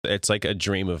It's like a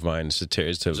dream of mine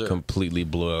to completely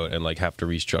blow out and like have to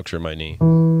restructure my knee.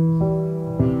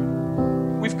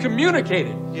 We've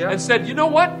communicated and said, you know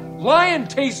what? Lion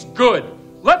tastes good.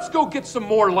 Let's go get some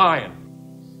more lion.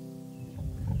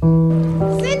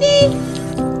 Cindy!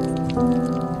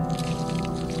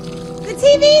 The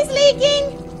TV's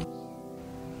leaking!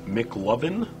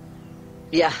 McLovin?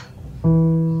 Yeah.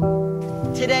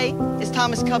 Today is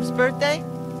Thomas Cup's birthday,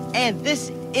 and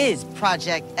this is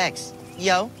Project X.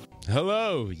 Yo.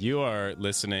 Hello, you are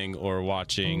listening or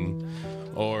watching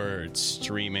or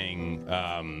streaming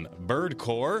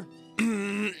Birdcore.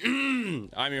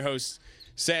 I'm your host,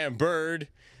 Sam Bird.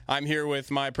 I'm here with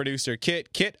my producer,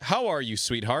 Kit. Kit, how are you,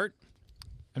 sweetheart?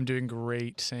 I'm doing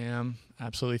great, Sam.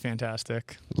 Absolutely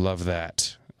fantastic. Love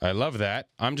that. I love that.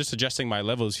 I'm just adjusting my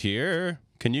levels here.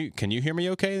 Can you hear me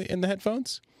okay in the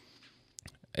headphones?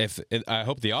 I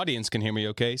hope the audience can hear me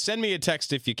okay. Send me a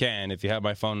text if you can, if you have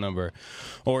my phone number,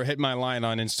 or hit my line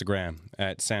on Instagram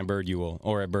at SamBirdUL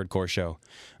or at Birdcore Show.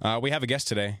 We have a guest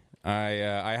today.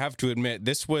 I have to admit,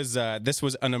 this was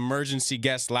an emergency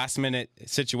guest, last minute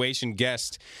situation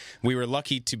guest. We were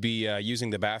lucky to be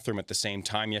using the bathroom at the same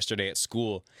time yesterday at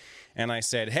school, and I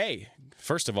said, "Hey,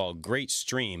 first of all, great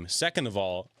stream. Second of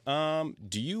all,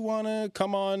 do you want to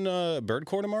come on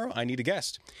Birdcore tomorrow? I need a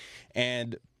guest."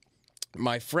 And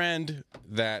my friend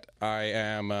that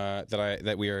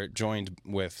we are joined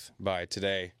with by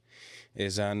today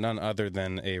is none other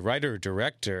than a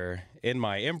writer-director in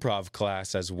my improv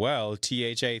class as well,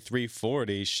 THA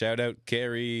 340. Shout out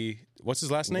Gary, what's his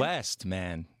last name? West,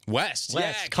 man. West,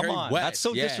 yeah, come Gary on. West. That's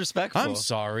so disrespectful.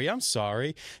 I'm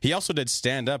sorry. He also did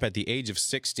stand-up at the age of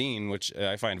 16, which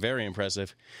I find very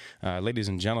impressive. Ladies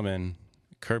and gentlemen,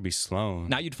 Kirby Sloan.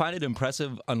 Now, you'd find it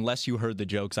impressive unless you heard the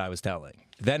jokes I was telling.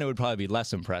 Then it would probably be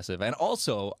less impressive. And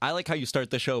also, I like how you start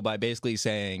the show by basically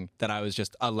saying that I was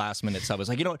just a last-minute sub. I was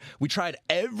like, you know what? We tried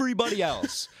everybody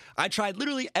else. I tried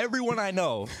literally everyone I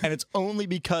know, and it's only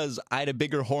because I had a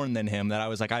bigger horn than him that I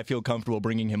was like, I feel comfortable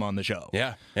bringing him on the show.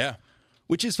 Yeah.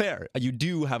 Which is fair. You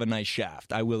do have a nice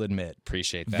shaft, I will admit.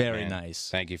 Appreciate that, Very man. nice.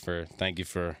 Thank you for.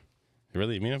 You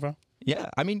really mean it, bro?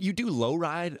 Yeah, I mean, you do low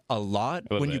ride a lot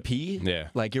when you pee. Yeah.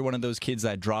 Like, you're one of those kids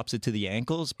that drops it to the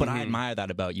ankles, but I admire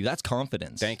that about you. That's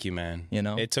confidence. Thank you, man. You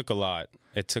know? It took a lot.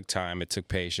 It took time. It took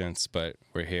patience, but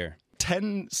we're here.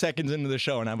 10 seconds into the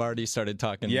show, and I've already started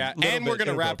talking. Yeah, and we're going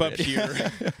to wrap up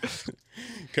inappropriate. here.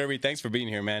 Kirby, thanks for being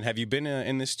here, man. Have you been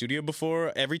in this studio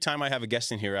before? Every time I have a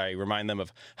guest in here, I remind them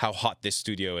of how hot this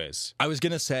studio is. I was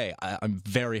going to say, I'm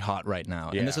very hot right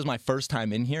now. Yeah. And this is my first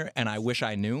time in here, and I wish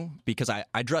I knew, because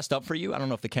I dressed up for you. I don't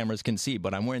know if the cameras can see,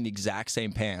 but I'm wearing the exact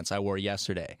same pants I wore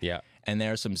yesterday. Yeah. And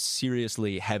they're some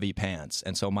seriously heavy pants.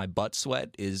 And so my butt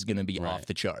sweat is going to be off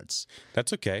the charts.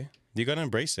 That's okay. You got to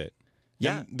embrace it.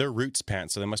 Yeah. And they're Roots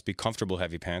pants, so they must be comfortable,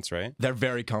 heavy pants, right? They're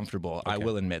very comfortable. Okay. I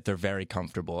will admit, they're very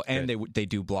comfortable. And they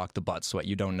do block the butt sweat.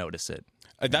 You don't notice it.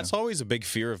 That's always a big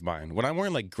fear of mine. When I'm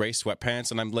wearing like gray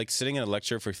sweatpants and I'm like sitting in a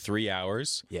lecture for 3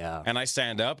 hours, Yeah. and I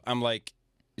stand up, I'm like,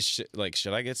 should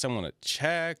I get someone to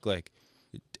check? Like,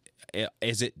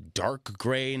 is it dark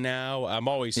gray now? I'm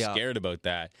always scared about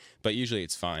that, but usually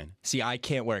it's fine. See, I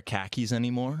can't wear khakis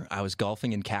anymore. I was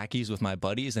golfing in khakis with my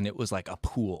buddies, and it was like a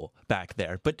pool back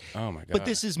there. But Oh my God. But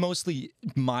this is mostly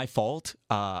my fault.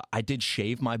 I did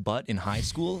shave my butt in high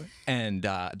school, and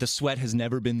the sweat has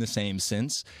never been the same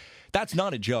since. That's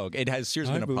not a joke. It has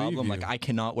seriously been a problem. Like, I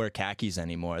cannot wear khakis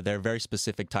anymore. They're very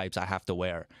specific types I have to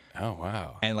wear. Oh,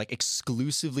 wow. And like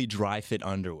exclusively dry fit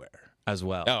underwear as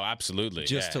well. Oh, absolutely.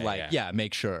 Just to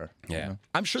make sure. Yeah. You know?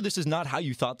 I'm sure this is not how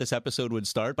you thought this episode would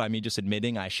start, by me just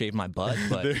admitting I shaved my butt,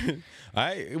 but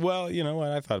Well, you know what?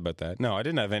 I thought about that. No, I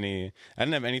didn't have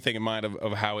anything in mind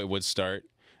of how it would start.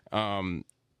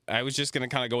 I was just gonna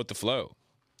kind of go with the flow.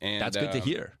 And that's good to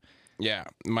hear. Yeah.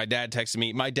 My dad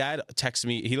texted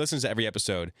me. He listens to every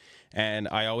episode, and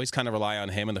I always kind of rely on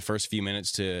him in the first few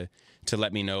minutes to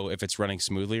let me know if it's running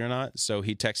smoothly or not. So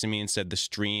he texted me and said the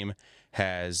stream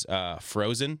has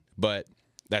frozen, but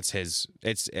that's his.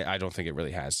 I don't think it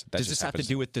really has. That Does this have to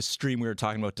do with the stream we were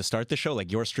talking about to start the show,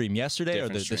 like your stream yesterday, or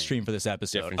the stream for this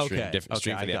episode? Different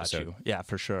stream for the episode. You. Yeah,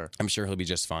 for sure. I'm sure he'll be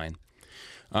just fine.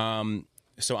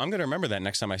 So I'm going to remember that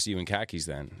next time I see you in khakis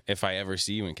then, if I ever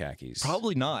see you in khakis.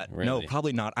 Probably not. Really? No,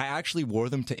 probably not. I actually wore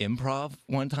them to improv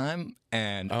one time,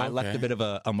 and I left a bit of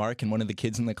a mark, and one of the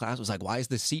kids in the class was like, "Why is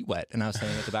the seat wet?" And I was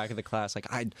saying at the back of the class, like,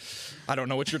 I don't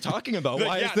know what you're talking about.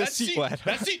 Why is the seat wet?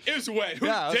 That seat is wet. Who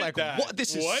I was did like, that? what?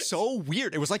 This is so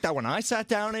weird. It was like that when I sat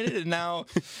down in it, and now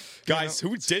Guys,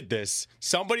 who did this?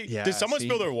 Somebody? Yeah, did someone see?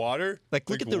 spill their water? Like,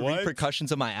 look at the what?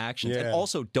 repercussions of my actions. And Yeah.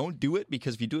 also, don't do it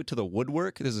because if you do it to the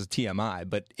woodwork, this is TMI,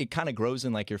 but it kind of grows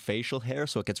in like your facial hair,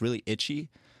 so it gets really itchy,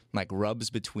 like rubs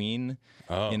between.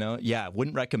 Oh. You know, yeah,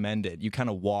 wouldn't recommend it. You kind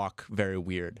of walk very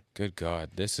weird. Good God,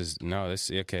 this is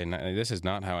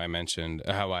not how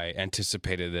I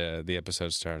anticipated the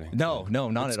episode starting. No,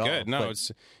 not It's at all. good. No,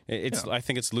 but it's. I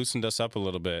think it's loosened us up a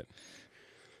little bit.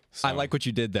 I like what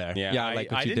you did there. Yeah, I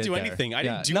like what you didn't did do there. anything. I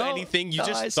Yeah. didn't do No, anything. You no,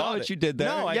 just I saw thought what it. you did there.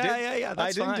 No, I Yeah, did. yeah, that's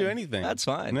I didn't do fine. anything. That's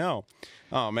fine. No.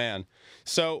 Oh man.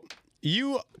 So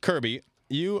you, Kirby,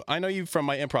 I know you from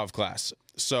my improv class.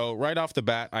 So right off the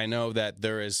bat, I know that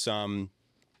there is some.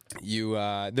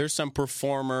 There's some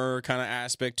performer kind of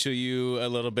aspect to you a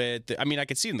little bit. I mean, I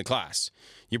could see it in the class.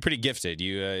 You're pretty gifted.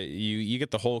 You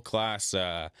get the whole class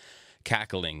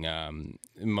cackling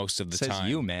most of the Says time.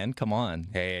 you, man. Come on.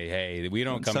 Hey, we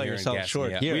don't come sell here and yourself gas short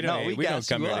me up. here. We No, don't, we we don't gas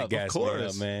come you here up, to of gas me up,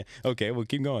 course. man. Okay, well,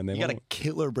 keep going then. You got a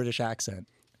killer British accent.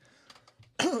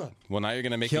 Well, now you're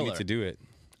going to make me Killer. to do it.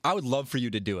 I would love for you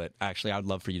to do it. Actually, I would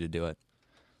love for you to do it.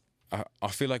 I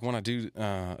feel like when I do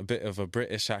a bit of a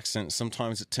British accent,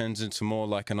 sometimes it turns into more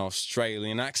like an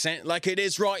Australian accent, like it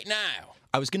is right now.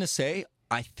 I was going to say,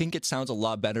 I think it sounds a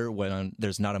lot better when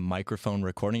there's not a microphone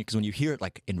recording it, because when you hear it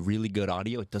like in really good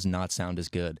audio, it does not sound as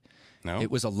good. No?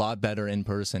 It was a lot better in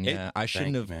person. Yeah, I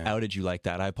shouldn't have man. outed you like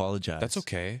that. I apologize. That's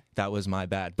okay. That was my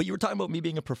bad. But you were talking about me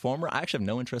being a performer. I actually have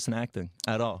no interest in acting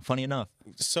at all. Funny enough.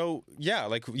 So, yeah,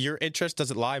 like your interest, does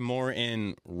it lie more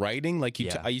in writing? Like you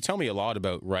tell me a lot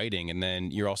about writing, and then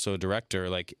you're also a director.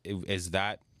 Like, is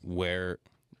that where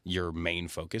your main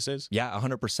focus is? Yeah,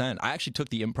 100%. I actually took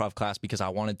the improv class because I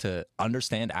wanted to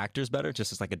understand actors better,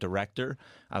 just as like a director.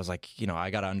 I was like,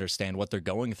 I got to understand what they're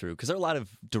going through, because there are a lot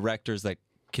of directors that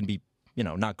can be,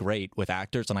 not great with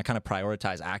actors, and I kind of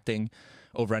prioritize acting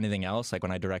over anything else. Like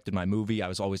when I directed my movie, I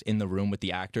was always in the room with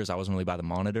the actors. I wasn't really by the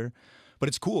monitor. But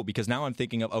it's cool because now I'm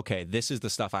thinking of, okay, this is the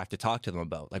stuff I have to talk to them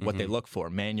about, like what they look for,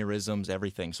 mannerisms,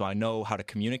 everything. So I know how to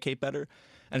communicate better.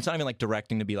 And it's not even like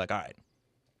directing to be like, all right,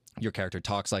 your character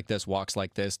talks like this, walks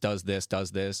like this, does this,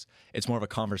 does this. It's more of a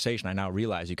conversation. I now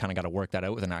realize you kind of got to work that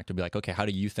out with an actor. Be like, okay, how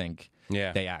do you think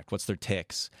they act? What's their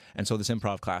tics? And so this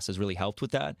improv class has really helped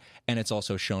with that. And it's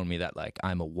also shown me that like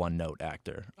I'm a one-note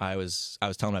actor. I was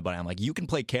telling my buddy, I'm like, you can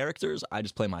play characters. I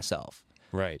just play myself.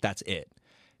 Right. That's it.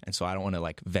 And so I don't want to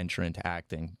like venture into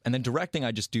acting. And then directing,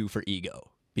 I just do for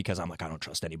ego. Because I'm like, I don't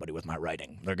trust anybody with my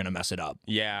writing. They're gonna mess it up.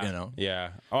 Yeah.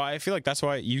 Yeah. Oh, I feel like that's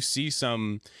why you see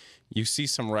some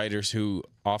writers who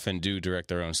often do direct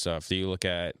their own stuff. You look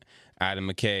at Adam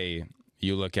McKay.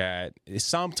 You look at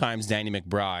sometimes Danny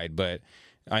McBride, but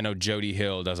I know Jody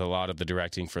Hill does a lot of the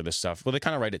directing for this stuff. Well, they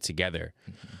kind of write it together.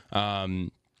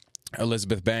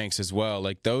 Elizabeth Banks as well.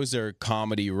 Like those are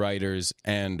comedy writers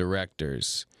and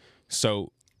directors.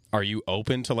 So are you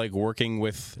open to like working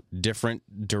with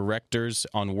different directors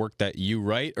on work that you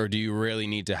write, or do you really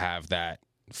need to have that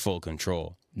full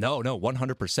control? No,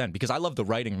 100%. Because I love the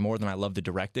writing more than I love the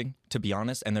directing, to be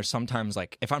honest. And there's sometimes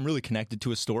like, if I'm really connected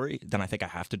to a story, then I think I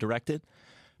have to direct it.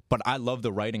 But I love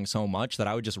the writing so much that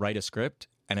I would just write a script.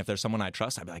 And if there's someone I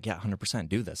trust, I'd be like, yeah, 100%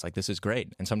 do this. Like, this is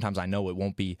great. And sometimes I know it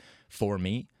won't be for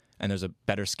me, and there's a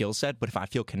better skill set. But if I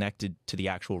feel connected to the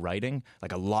actual writing,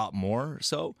 like a lot more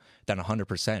so, then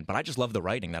 100%. But I just love the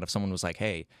writing, that if someone was like,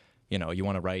 hey, you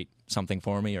want to write something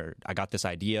for me, or I got this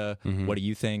idea, what do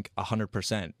you think?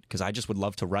 100%. Because I just would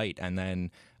love to write. And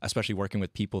then especially working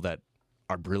with people that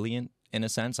are brilliant in a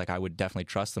sense, like I would definitely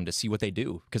trust them to see what they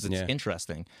do, because it's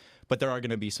interesting. But there are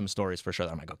going to be some stories for sure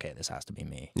that I'm like, okay, this has to be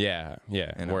me. Yeah.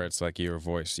 Where it's like your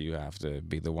voice, you have to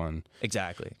be the one.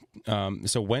 Exactly.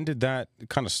 So when did that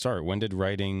kind of start? When did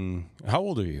writing? How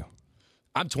old are you?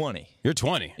 I'm 20. You're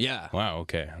 20. Yeah. Wow.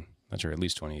 Okay. That's you're at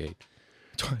least 28.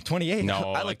 28?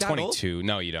 No, I like that 22. old?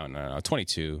 No, you don't. No.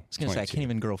 22. I was going to say, I can't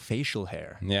even grow facial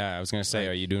hair. Yeah, I was going to say,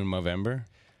 are you doing Movember?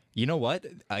 You know what?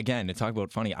 Again, to talk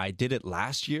about funny, I did it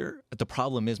last year. The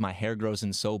problem is my hair grows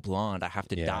in so blonde, I have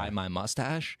to dye my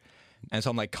mustache. And so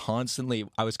I'm like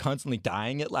I was constantly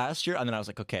dyeing it last year. And then I was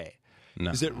like, okay,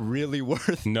 is it really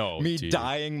worth me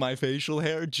dyeing my facial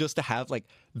hair just to have like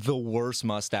the worst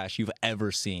mustache you've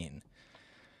ever seen?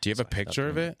 Do you have a picture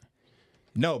of it?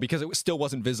 No, because it still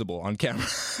wasn't visible on camera.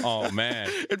 Oh, man.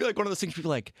 It'd be like one of those things people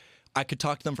like, I could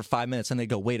talk to them for 5 minutes and they'd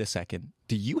go, wait a second,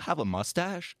 do you have a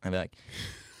mustache? I'd be like,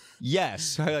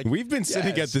 yes. Like, we've been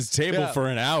sitting at this table for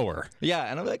an hour. Yeah,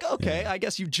 and I'm like, okay, I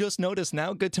guess you just noticed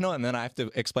now. Good to know. And then I have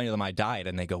to explain to them I dyed,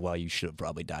 and they go, well, you should have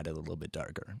probably dyed it a little bit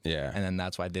darker. Yeah. And then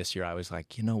that's why this year I was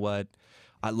like, you know what?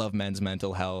 I love men's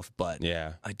mental health, but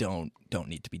I don't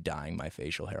need to be dyeing my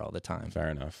facial hair all the time. Fair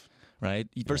enough. right?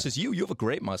 Versus you have a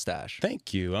great mustache.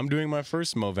 Thank you. I'm doing my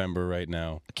first Movember right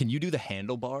now. Can you do the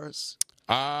handlebars?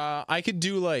 I could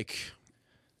do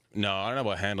no, I don't know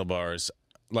about handlebars.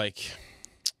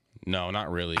 No,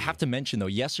 not really. I have to mention, though,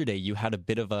 yesterday you had a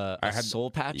bit of a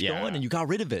soul patch going, and you got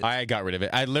rid of it. I got rid of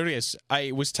it. I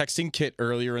was texting Kit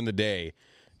earlier in the day,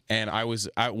 and I was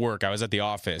at work. I was at the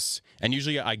office, and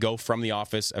usually I go from the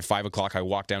office at 5 o'clock. I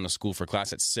walk down to school for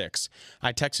class at 6.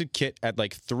 I texted Kit at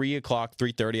 3 o'clock,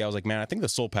 3:30. I was like, man, I think the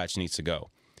soul patch needs to go.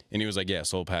 And he was like, yeah,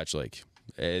 soul patch,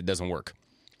 it doesn't work.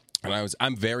 And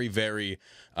I'm very, very,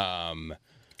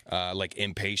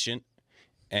 impatient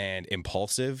and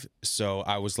impulsive. So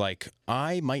I was like,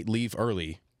 I might leave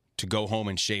early to go home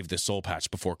and shave the soul patch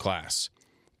before class.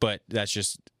 But that's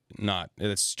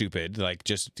stupid.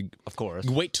 Of course.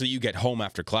 Wait till you get home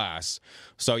after class.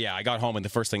 So yeah, I got home and the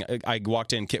first thing I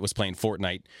walked in, Kit was playing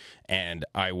Fortnite, and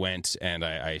I went and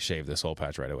I shaved the soul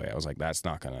patch right away. I was like, it's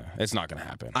not gonna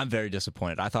happen. I'm very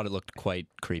disappointed. I thought it looked quite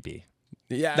creepy.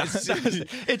 Yeah,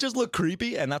 it just looked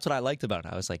creepy, and that's what I liked about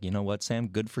it. I was like, you know what, Sam,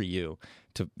 good for you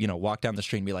to walk down the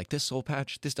street and be like, this soul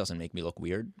patch, this doesn't make me look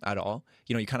weird at all.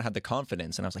 You kind of had the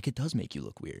confidence, and I was like, it does make you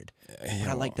look weird. But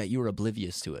I like that you were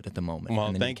oblivious to it at the moment,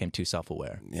 and then you became too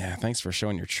self-aware. Yeah, thanks for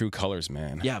showing your true colors,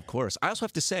 man. Yeah, of course. I also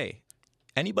have to say,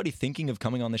 anybody thinking of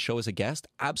coming on the show as a guest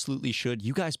absolutely should.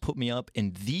 You guys put me up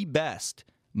in the best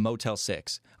Motel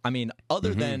 6. I mean,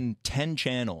 other than 10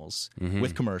 channels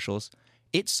with commercials,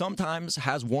 it sometimes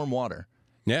has warm water.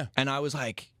 Yeah. And I was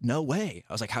like, no way.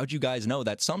 I was like, how'd you guys know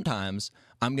that sometimes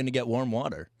I'm going to get warm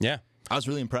water? Yeah. I was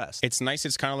really impressed. It's nice.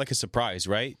 It's kind of like a surprise,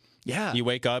 right? Yeah. You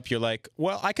wake up, you're like,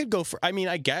 well, I could go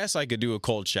I guess I could do a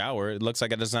cold shower. It looks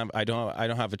like I don't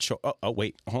have a oh,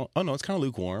 wait. Oh, no, it's kind of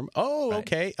lukewarm. Oh, right.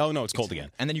 Okay. Oh, no, it's cold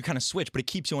again. And then you kind of switch, but it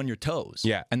keeps you on your toes.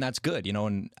 Yeah. And that's good,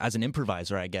 and as an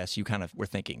improviser, I guess you kind of were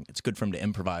thinking it's good for him to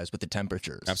improvise with the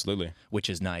temperatures. Absolutely. Which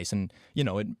is nice. And,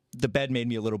 the bed made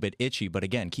me a little bit itchy, but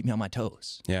again, keep me on my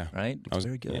toes. Yeah. Right? It's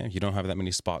very good. Yeah, you don't have that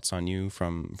many spots on you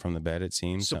from the bed, it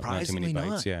seems. Surprisingly not too many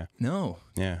bites. Yeah. No.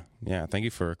 Yeah. Yeah. Thank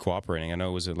you for cooperating. I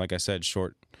know it was, like I said,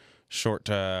 short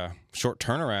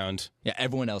turnaround. Yeah,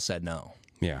 everyone else said no.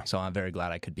 Yeah. So I'm very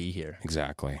glad I could be here.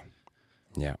 Exactly.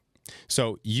 Yeah.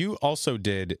 So you also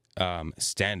did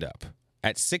stand-up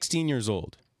at 16 years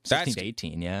old. 16 to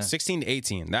 18, yeah. 16 to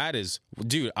 18. That is,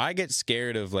 dude, I get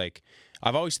scared of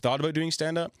I've always thought about doing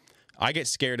stand-up. I get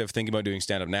scared of thinking about doing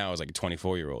stand-up now as a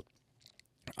 24-year-old.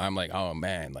 I'm like, oh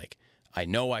man, I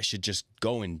know I should just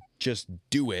go and just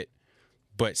do it.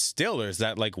 But still, there's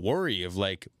that worry of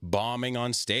bombing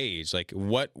on stage.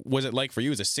 What was it like for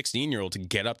you as a 16-year-old to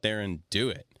get up there and do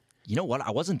it? You know what?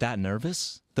 I wasn't that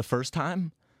nervous the first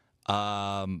time.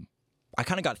 I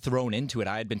kind of got thrown into it.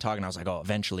 I had been talking. I was like, oh,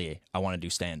 eventually I want to do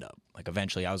stand-up.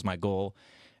 Eventually, that was my goal.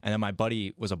 And then my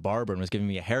buddy was a barber and was giving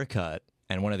me a haircut.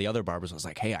 And one of the other barbers was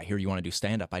like, hey, I hear you want to do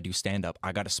stand-up. I do stand-up.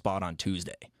 I got a spot on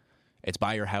Tuesday. It's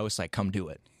by your house. Come do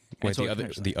it. Wait,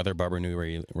 the other barber knew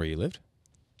where you lived?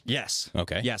 Yes.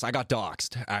 Okay. Yes, I got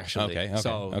doxxed, actually. Okay.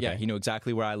 So, yeah, he knew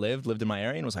exactly where I lived in my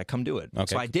area, and was like, come do it. Okay.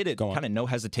 So I did it, kind of no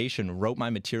hesitation, wrote my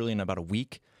material in about a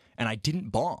week, and I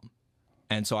didn't bomb.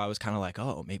 And so I was kind of like,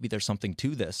 oh, maybe there's something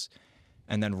to this.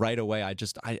 And then right away, I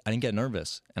didn't get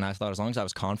nervous. And I thought as long as I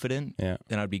was confident, then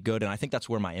I'd be good. And I think that's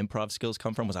where my improv skills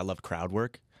come from, was I loved crowd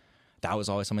work. That was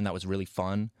always something that was really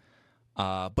fun.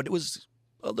 But it was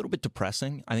a little bit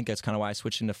depressing. I think that's kind of why I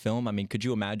switched into film. I mean, could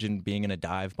you imagine being in a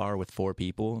dive bar with 4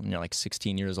 people and you're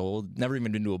 16 years old, never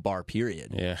even been to a bar,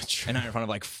 period. Yeah, true. And now you're in front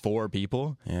of 4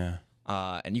 people. Yeah.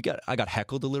 And I got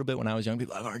heckled a little bit when I was young.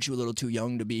 People were like, aren't you a little too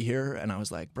young to be here? And I was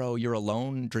like, bro, you're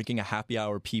alone drinking a happy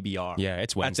hour PBR. Yeah,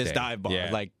 it's Wednesday. At this dive bar.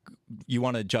 Yeah. You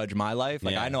want to judge my life?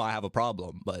 Yeah. I know I have a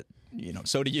problem, but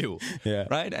so do you. Yeah.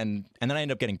 Right? And then I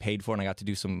ended up getting paid for it, and I got to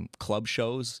do some club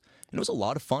shows. And it was a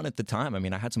lot of fun at the time. I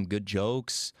mean, I had some good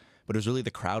jokes, but it was really the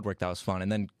crowd work that was fun.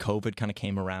 And then COVID kind of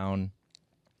came around.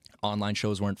 Online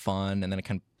shows weren't fun. And then it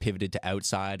kind of pivoted to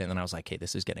outside. And then I was like, hey,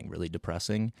 this is getting really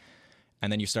depressing.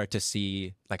 And then you start to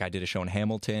see, I did a show in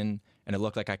Hamilton, and it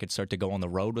looked like I could start to go on the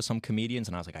road with some comedians.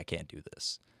 And I was like, I can't do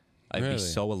this. I'd be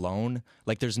so alone.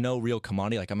 There's no real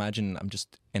commodity. Imagine I'm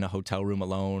just in a hotel room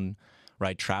alone,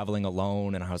 right, traveling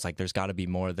alone. And I was like, there's got to be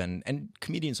more than... And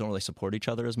comedians don't really support each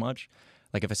other as much.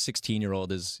 If a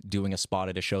 16-year-old is doing a spot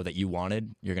at a show that you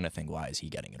wanted, you're going to think, why is he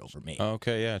getting it over me?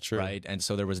 Okay, yeah, true. Right? And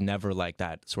so there was never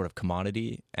that sort of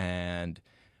commodity. And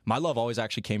my love always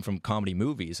actually came from comedy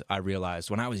movies. I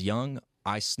realized when I was young,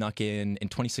 I snuck in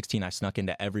 2016, I snuck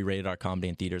into every rated R comedy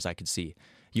in theaters I could see.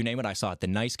 You name it, I saw it. The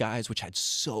Nice Guys, which had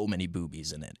so many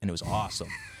boobies in it, and it was awesome.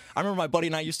 I remember my buddy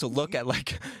and I used to look at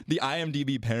like the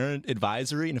IMDb parent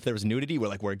advisory, and if there was nudity,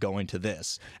 we're going to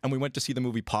this. And we went to see the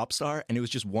movie Pop Star, and it was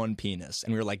just one penis.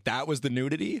 And we were like, that was the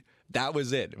nudity? That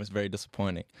was it. It was very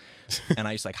disappointing. And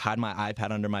I used to like hide my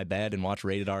iPad under my bed and watch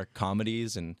rated R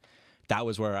comedies, and that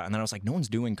was where, and then I was like, no one's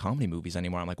doing comedy movies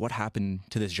anymore. I'm like, what happened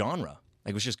to this genre?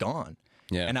 Like, it was just gone.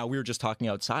 Yeah. And now we were just talking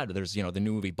outside. There's, the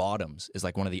new movie Bottoms is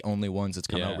like one of the only ones that's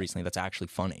come out recently that's actually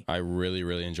funny. I really,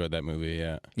 really enjoyed that movie,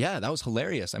 yeah. Yeah, that was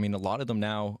hilarious. I mean, a lot of them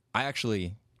now,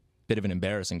 bit of an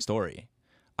embarrassing story.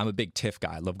 I'm a big TIFF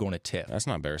guy. I love going to TIFF. That's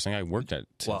not embarrassing. I worked at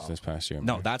TIFF this past year.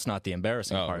 No, that's not the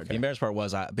embarrassing part. Okay. The embarrassing part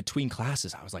was between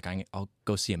classes, I was like, I'll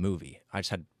go see a movie. I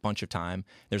just had a bunch of time.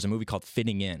 There's a movie called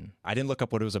Fitting In. I didn't look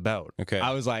up what it was about. Okay.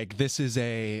 I was like, this is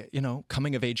a,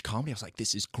 coming of age comedy. I was like,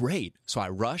 this is great. So I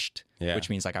rushed, which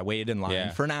means like I waited in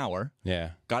line for an hour.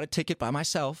 Yeah. Got a ticket by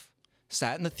myself,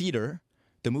 sat in the theater.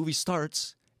 The movie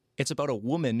starts. It's about a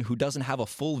woman who doesn't have a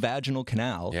full vaginal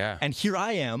canal. Yeah. And here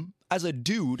I am, as a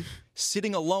dude,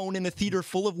 sitting alone in a theater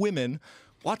full of women,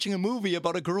 watching a movie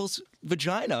about a girl's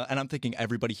vagina. And I'm thinking,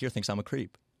 everybody here thinks I'm a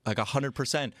creep. Like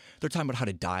 100%. They're talking about how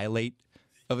to dilate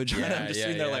a vagina. Yeah, I'm just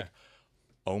sitting there like,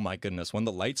 oh my goodness, when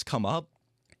the lights come up,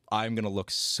 I'm going to look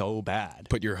so bad.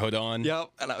 Put your hood on.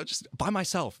 Yep. And I was just by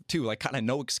myself, too, like kind of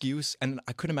no excuse. And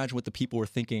I couldn't imagine what the people were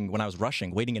thinking when I was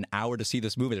rushing, waiting an hour to see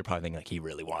this movie. They're probably thinking, like, he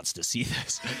really wants to see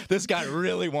this. This guy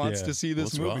really wants to see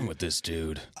this movie. What's wrong with this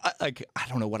dude? I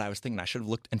don't know what I was thinking. I should have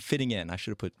looked, and Fitting In, I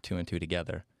should have put two and two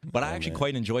together. But I actually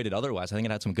quite enjoyed it otherwise. I think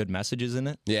it had some good messages in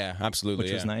it. Yeah, absolutely.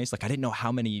 Which was nice. Like, I didn't know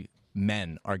how many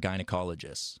men are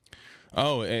gynecologists.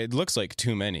 Oh, it looks like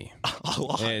too many. A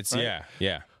lot. It's, right?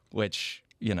 yeah. Which,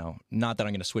 not that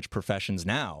I'm going to switch professions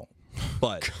now,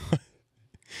 but...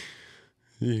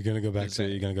 You're going to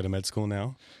go to med school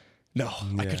now? No,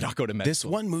 I could not go to med This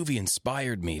school. one movie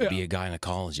inspired me to be a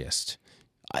gynecologist.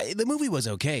 The movie was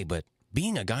okay, but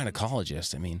being a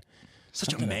gynecologist, I mean...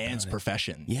 Such a man's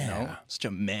profession. Yeah. Such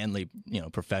a manly,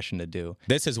 profession to do.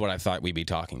 This is what I thought we'd be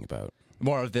talking about.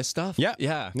 More of this stuff? Yeah.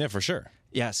 Yeah. Yeah, for sure.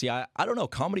 Yeah, see, I don't know.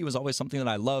 Comedy was always something that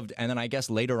I loved. And then I guess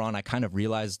later on, I kind of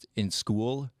realized in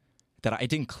school that it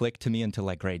didn't click to me until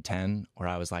like grade 10, where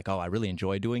I was like, oh, I really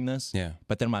enjoy doing this. Yeah.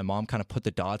 But then my mom kind of put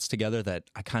the dots together that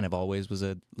I kind of always was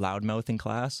a loudmouth in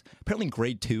class. Apparently in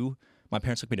grade 2, my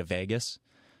parents took me to Vegas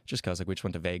just because we just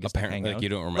went to Vegas Apparently, to hang out. you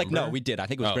don't remember? Like, no, we did. I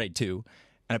think it was Oh. grade 2.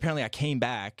 And apparently I came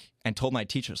back and told my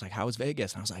teachers, like, how was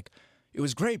Vegas? And I was like, it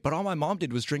was great, but all my mom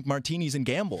did was drink martinis and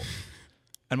gamble.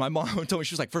 And my mom told me,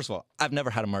 she was like, first of all, I've never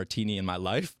had a martini in my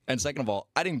life. And second of all,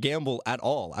 I didn't gamble at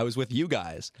all. I was with you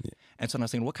guys. Yeah. And so I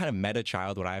was thinking, what kind of meta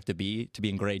child would I have to be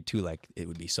in grade 2? Like, it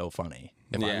would be so funny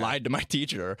if I lied to my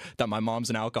teacher that my mom's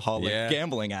an alcoholic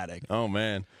gambling addict. Oh,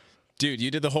 man. Dude,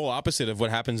 you did the whole opposite of what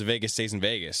happens in Vegas stays in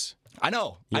Vegas. I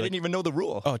know. I didn't even know the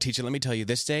rule. Oh, teacher, let me tell you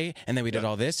this day, and then we did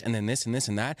all this, and then this, and this,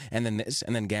 and that, and then this,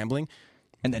 and then gambling.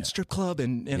 And then strip club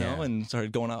and, and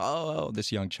started going,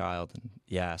 this young child.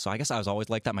 And so I guess I was always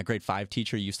like that. My grade 5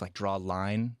 teacher used to like draw a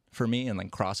line for me and then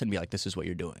cross it and be like, this is what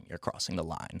you're doing. You're crossing the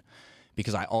line.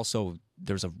 Because I also,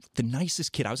 the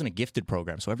nicest kid. I was in a gifted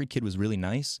program, so every kid was really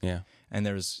nice. Yeah. And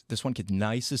there's this one kid,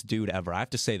 nicest dude ever. I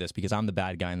have to say this because I'm the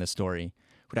bad guy in this story.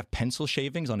 Would have pencil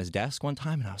shavings on his desk one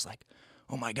time, and I was like,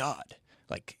 oh my God.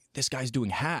 Like, this guy's doing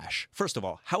hash. First of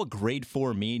all, how a grade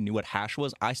 4 me knew what hash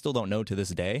was, I still don't know to this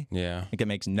day. Yeah. Like, it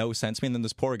makes no sense to me. And then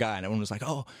this poor guy, and everyone was like,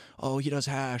 oh, he does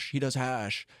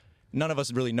hash. None of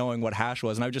us really knowing what hash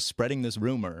was, and I was just spreading this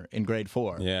rumor in grade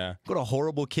 4. Yeah. What a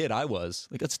horrible kid I was.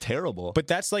 Like, that's terrible. But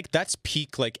that's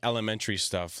peak, like, elementary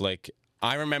stuff. Like,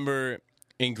 I remember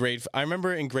in grade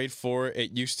 4,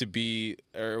 it used to be,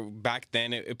 or back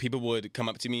then, people would come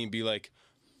up to me and be like,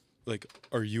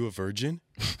 are you a virgin?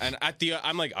 And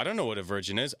I'm like, I don't know what a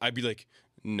virgin is. I'd be like,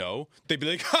 no. They'd be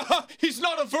like, haha, he's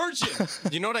not a virgin.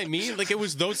 You know what I mean? Like, it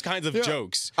was those kinds of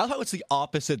jokes. I thought it's the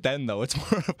opposite then, though. It's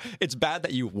more of, it's bad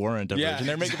that you weren't a virgin.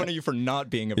 They're making fun of you for not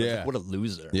being a virgin. Yeah. What a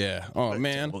loser. Yeah. Oh, What a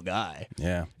man. terrible guy.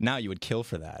 Yeah. Now you would kill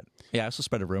for that. Yeah, I also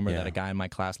spread a rumor that a guy in my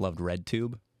class loved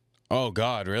RedTube. Oh,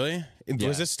 God, really? Yeah.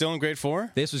 Was this still in grade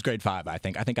 4? This was grade 5, I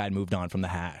think. I think I'd moved on from the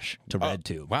hash to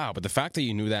RedTube. Wow, but the fact that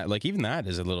you knew that, like, even that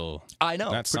is a little... I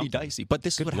know, that's pretty something. dicey. But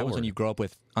this is what happens Lord. when you grow up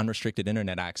with unrestricted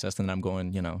internet access, and then I'm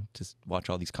going, to watch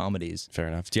all these comedies. Fair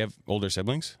enough. Do you have older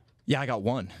siblings? Yeah, I got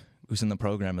one who's in the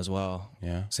program as well.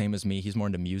 Yeah. Same as me. He's more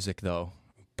into music, though.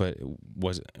 But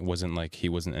wasn't like he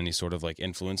wasn't any sort of like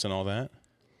influence and all that?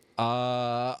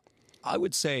 I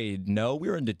would say no. We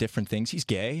were into different things. He's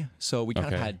gay, so we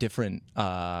kind of had different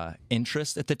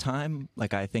interests at the time.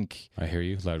 Like, I think... I hear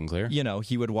you loud and clear.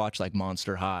 He would watch, like,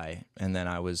 Monster High, and then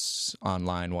I was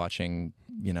online watching,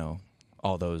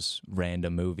 all those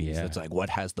random movies. Yeah. It's like, what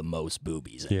has the most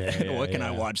boobies in it? Yeah, What can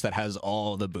I watch that has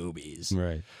all the boobies?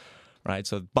 Right.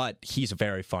 So, but he's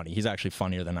very funny. He's actually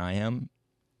funnier than I am.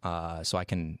 So I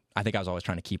think I was always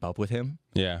trying to keep up with him.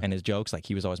 Yeah. And his jokes, like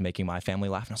he was always making my family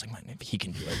laugh. And I was like, man, if he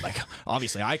can do it, like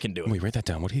obviously I can do it. Wait, write that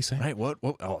down. What did he say? Right. What?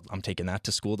 Oh, I'm taking that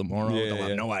to school tomorrow. Yeah, They'll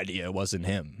have no idea it wasn't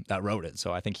him that wrote it.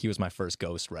 So I think he was my first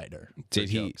ghost writer. Did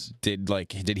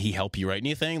he help you write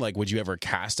anything? Like, would you ever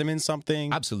cast him in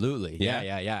something? Absolutely.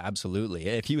 Yeah, absolutely.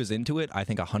 If he was into it, I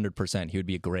think 100% he would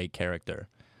be a great character.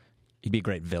 He'd be a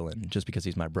great villain just because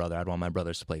he's my brother. I'd want my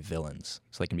brothers to play villains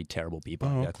so they can be terrible people.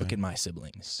 Oh, Like, look at my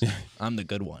siblings. I'm the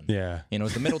good one. Yeah.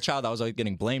 As the middle child, I was always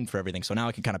getting blamed for everything. So now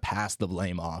I can kind of pass the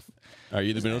blame off. Are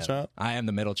you the middle child? I am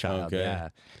the middle child. Okay. Yeah.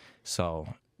 So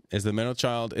Is the middle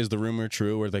child, is the rumor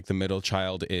true where like the middle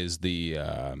child is the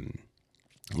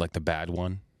like the bad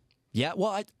one? yeah,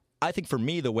 well, I think for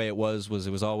me the way it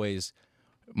was always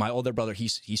my older brother.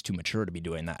 He's too mature to be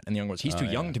doing that, and the younger one's he's too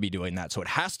young to be doing that. So it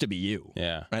has to be you.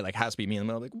 Yeah. Right. Like has to be me in the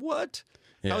middle. Like what?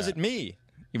 Yeah. How is it me?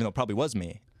 Even though it probably was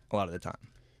me a lot of the time.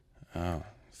 Oh,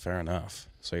 fair enough.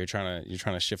 So you're trying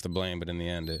to shift the blame, but in the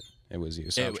end it was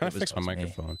you. So I'm trying to fix my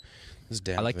microphone. This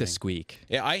damn I like thing. the squeak.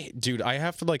 Yeah, I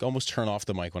have to like almost turn off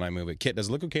the mic when I move it. Kit, does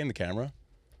it look okay in the camera?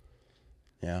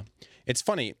 Yeah. It's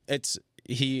funny.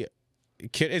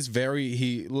 Kit is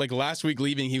he like last week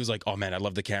leaving, he was like, oh man, I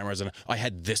love the cameras, and I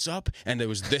had this up and there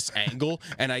was this angle,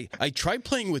 and I tried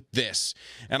playing with this,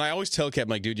 and I always tell Kit, I'm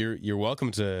like, dude, you're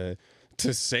welcome to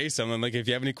say something. Like if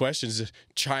you have any questions, just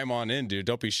chime on in, dude.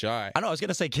 Don't be shy. I know. I was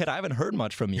gonna say, Kit, I haven't heard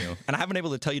much from you, and I haven't been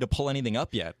able to tell you to pull anything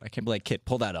up yet. I can't be like, Kit,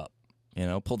 pull that up.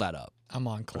 Pull that up. I'm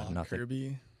on clock, nothing.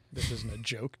 Kirby. This isn't a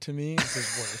joke to me. This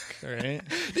is work, all right?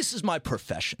 This is my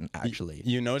profession, actually.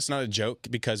 You know it's not a joke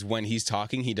because when he's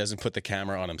talking, he doesn't put the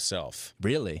camera on himself.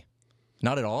 Really?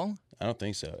 Not at all? I don't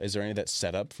think so. Is there any that's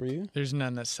set up for you? There's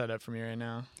none that's set up for me right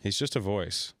now. He's just a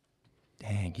voice.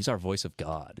 Dang, he's our voice of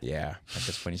God. Yeah. At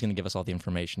this point, he's going to give us all the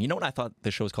information. You know what I thought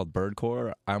the show was called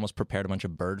Birdcore? I almost prepared a bunch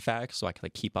of bird facts so I could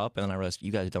like keep up, and then I realized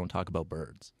you guys don't talk about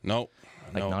birds. Nope.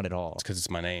 Like, not at all. It's because it's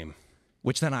my name.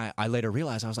 Which then I later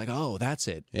realized, I was like, oh, that's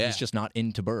it. Yeah. He's just not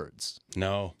into birds.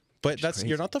 No. But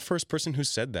you're not the first person who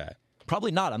said that.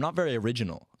 Probably not. I'm not very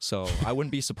original, so I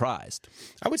wouldn't be surprised.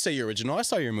 I would say you're original. I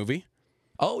saw your movie.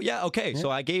 Oh, yeah, okay.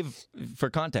 So for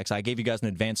context, I gave you guys an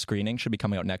advanced screening. Should be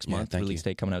coming out next month. thank Release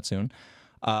you. date coming out soon.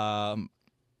 And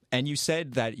you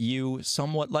said that you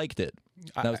somewhat liked it.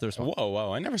 That was the response.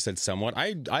 Whoa. I never said somewhat.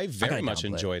 I very much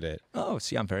enjoyed it. Oh,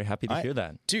 see, I'm very happy to hear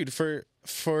that. Dude,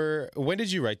 for when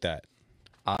did you write that?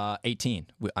 18.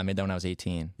 I made that when I was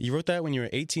 18. You wrote that when you were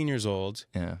 18 years old.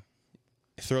 Yeah.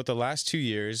 Throughout the last 2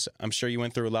 years, I'm sure you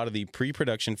went through a lot of the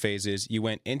pre-production phases. You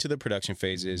went into the production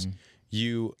phases. Mm-hmm.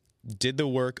 You did the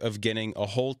work of getting a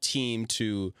whole team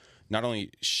to not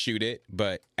only shoot it,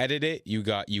 but edit it. You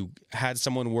had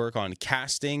someone work on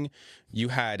casting. You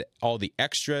had all the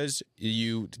extras.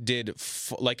 You did,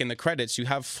 like in the credits, you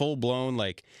have full-blown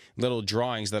like little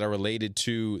drawings that are related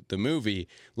to the movie.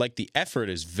 Like the effort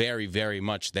is very, very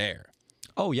much there.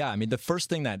 Oh, yeah. I mean, the first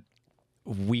thing that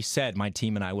we said, my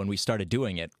team and I, when we started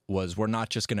doing it, was we're not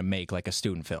just going to make like a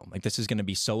student film. Like this is going to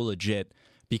be so legit,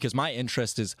 because my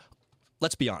interest is,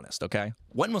 let's be honest, okay?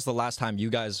 When was the last time you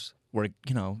guys were,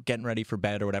 getting ready for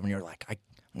bed or whatever, and you're like, I'm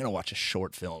going to watch a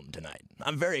short film tonight.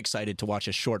 I'm very excited to watch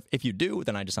a short. If you do,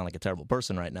 then I just sound like a terrible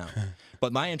person right now.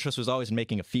 But my interest was always in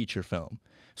making a feature film.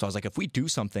 So I was like, if we do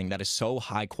something that is so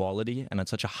high quality and at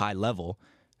such a high level,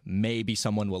 maybe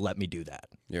someone will let me do that.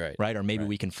 You're right. Right? Or maybe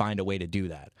we can find a way to do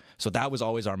that. So that was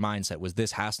always our mindset, was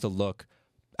this has to look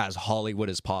as Hollywood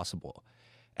as possible.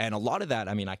 And a lot of that,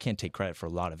 I mean, I can't take credit for a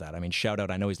lot of that. I mean, shout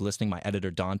out, I know he's listening, my editor,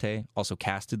 Dante, also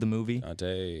casted the movie.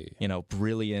 Dante.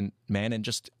 Brilliant, man. And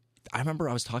just, I remember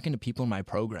I was talking to people in my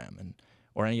program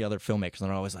or any other filmmakers, and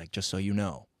they're always like, just so you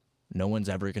know, no one's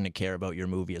ever going to care about your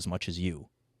movie as much as you.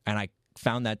 And I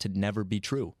found that to never be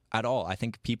true at all. I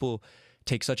think people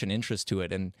take such an interest to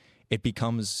it, and it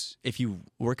becomes, if you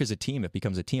work as a team, it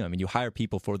becomes a team. I mean, you hire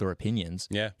people for their opinions.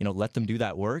 Yeah. Let them do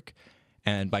that work.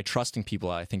 And by trusting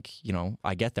people, I think,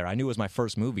 I get there. I knew it was my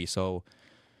first movie, so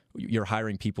you're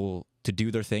hiring people to do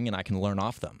their thing, and I can learn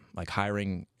off them. Like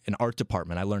hiring an art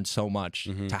department, I learned so much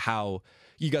to how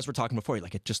you guys were talking before.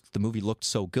 Like the movie looked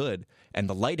so good, and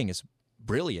the lighting is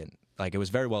brilliant. Like it was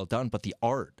very well done, but the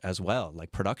art as well,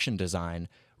 like production design,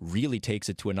 really takes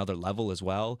it to another level as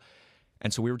well.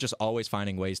 And so we were just always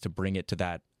finding ways to bring it to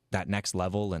that next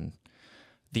level. And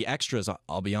the extras,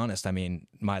 I'll be honest, I mean,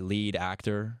 my lead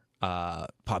actor,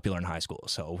 popular in high school.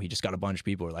 So he just got a bunch of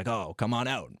people who were like, oh, come on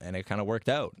out. And it kind of worked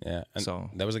out. Yeah. And so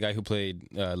that was the guy who played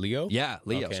Leo? Yeah,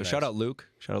 Leo. Okay, so nice. shout out Luke.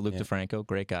 Shout out Luke DeFranco.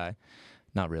 Great guy.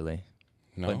 Not really.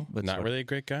 No, but not sort of. really a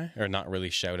great guy? Or not really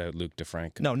shout out Luke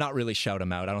DeFranco? No, not really shout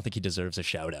him out. I don't think he deserves a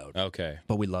shout out. Okay.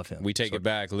 But we love him. We take it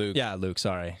back, Luke. Yeah, Luke,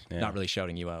 sorry. Yeah. Not really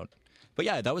shouting you out. But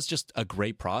yeah, that was just a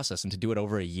great process. And to do it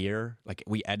over a year, like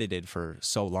we edited for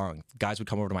so long. Guys would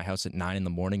come over to my house at 9 in the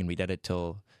morning and we'd edit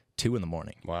till 2 in the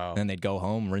morning. Wow. And then they'd go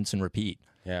home, rinse and repeat.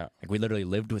 Yeah. Like we literally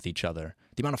lived with each other.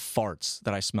 The amount of farts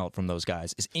that I smelt from those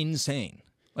guys is insane.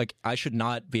 Like I should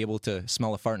not be able to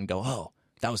smell a fart and go, oh,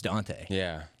 that was Dante.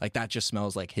 Yeah. Like that just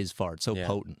smells like his fart. So Yeah.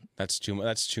 potent. That's too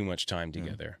much time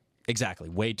together. Exactly.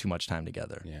 Way too much time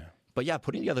together. Yeah. But yeah,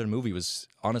 putting together a movie was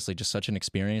honestly just such an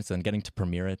experience, and getting to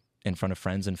premiere it in front of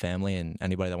friends and family and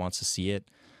anybody that wants to see it.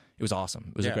 It was awesome.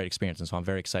 It was a great experience. And so I'm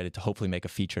very excited to hopefully make a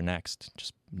feature next.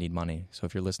 Just need money. So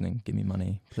if you're listening, give me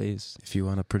money, please. If you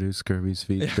want to produce Kirby's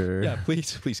feature. Yeah,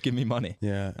 please give me money.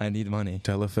 Yeah. I need money.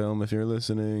 Telefilm if you're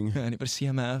listening. Anybody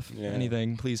CMF,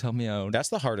 anything, please help me out. That's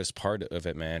the hardest part of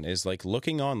it, man, is like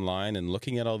looking online and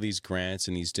looking at all these grants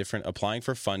and these different applying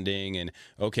for funding and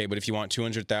okay, but if you want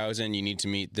 200,000, you need to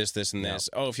meet this, this, and this.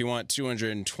 Oh, if you want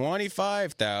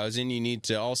 225,000, you need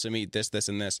to also meet this, this,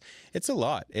 and this. It's a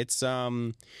lot. It's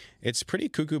pretty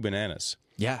cuckoo bananas.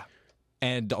 Yeah.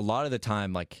 And a lot of the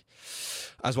time, like,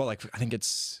 as well, like, I think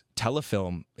it's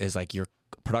Telefilm is like your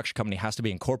production company has to be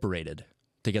incorporated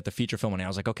to get the feature film. And I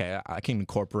was like, okay, I can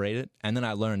incorporate it. And then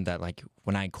I learned that, like,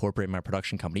 when I incorporate my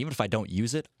production company, even if I don't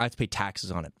use it, I have to pay taxes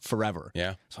on it forever.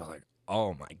 Yeah. So I was like,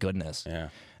 oh my goodness. Yeah.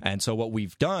 And so what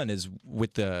we've done is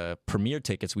with the premiere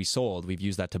tickets we sold, we've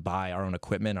used that to buy our own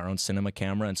equipment, our own cinema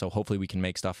camera. And so hopefully we can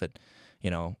make stuff at,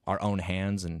 our own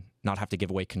hands and not have to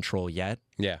give away control yet.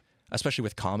 Yeah. Especially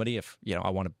with comedy, if I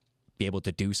want to be able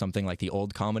to do something like the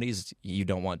old comedies, you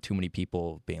don't want too many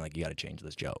people being like, you got to change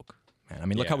this joke. Man, I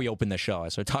mean, look how we opened the show. I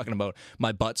started talking about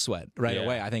my butt sweat right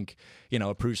away. I think,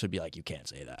 a producer would be like, you can't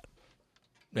say that,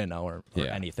 or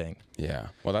anything. Yeah.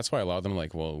 Well, that's why a lot of them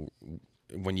like, well,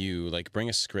 when you like bring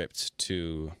a script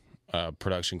to a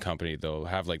production company, they'll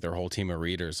have like their whole team of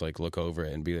readers like look over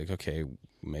it and be like, okay,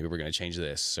 maybe we're going to change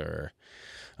this, or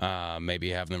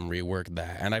maybe have them rework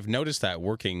that. And I've noticed that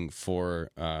working for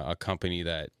a company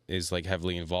that is like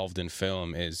heavily involved in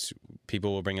film is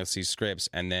people will bring us these scripts,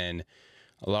 and then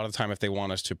a lot of the time if they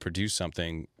want us to produce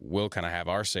something, we'll kind of have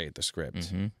our say at the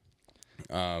script.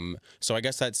 Mm-hmm. So I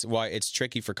guess that's why it's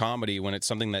tricky for comedy when it's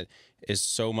something that is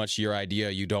so much your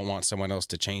idea, you don't want someone else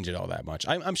to change it all that much.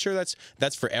 I'm sure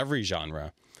that's for every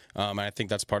genre. And I think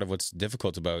that's part of what's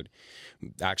difficult about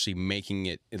actually making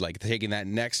it, like taking that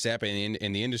next step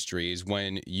in the industry, is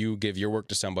when you give your work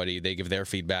to somebody, they give their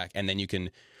feedback, and then you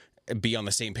can be on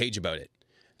the same page about it.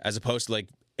 As opposed to like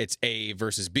it's A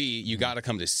versus B, you got to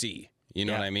come to C. You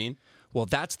know what I mean? Well,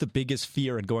 that's the biggest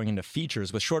fear in going into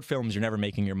features. With short films, you're never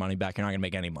making your money back. You're not going to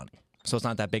make any money. So it's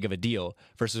not that big of a deal.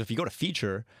 Versus if you go to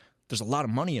feature, there's a lot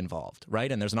of money involved,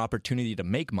 right? And there's an opportunity to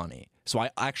make money. So I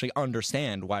actually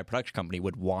understand why a production company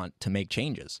would want to make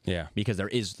changes. Yeah. Because there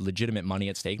is legitimate money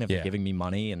at stake. And if they're giving me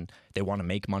money and they want to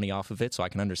make money off of it, so I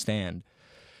can understand.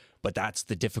 But that's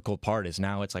the difficult part, is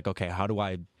now it's like, okay, how do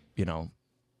I,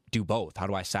 do both? How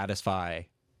do I satisfy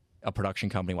a production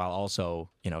company while also,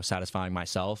 satisfying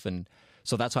myself? And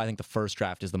so that's why I think the first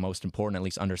draft is the most important, at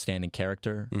least understanding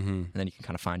character. Mm-hmm. And then you can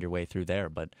kind of find your way through there.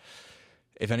 But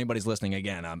if anybody's listening,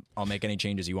 again, I'll make any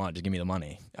changes you want. Just give me the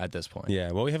money at this point.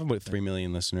 Yeah, well, we have about 3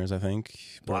 million listeners, I think,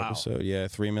 per episode. Yeah,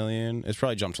 3 million. It's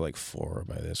probably jumped to like 4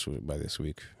 by this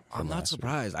week. I'm not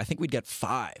surprised. I think we'd get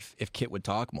 5 if Kit would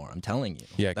talk more. I'm telling you.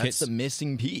 Yeah, that's the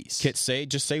missing piece. Kit,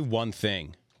 just say one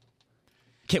thing.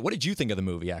 Kit, what did you think of the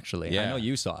movie, actually? Yeah. I know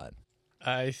you saw it.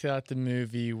 I thought the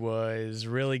movie was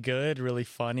really good, really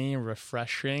funny,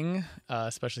 refreshing,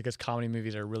 especially because comedy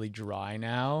movies are really dry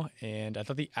now. And I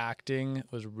thought the acting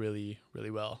was really, really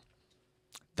well.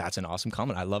 That's an awesome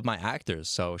comment. I love my actors,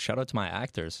 so shout out to my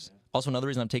actors. Also, another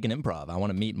reason I'm taking improv, I want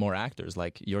to meet more actors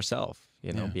like yourself,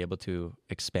 be able to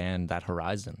expand that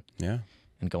horizon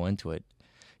and go into it.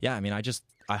 Yeah, I mean,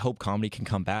 I hope comedy can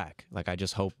come back. Like, I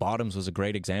just hope Bottoms was a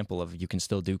great example of you can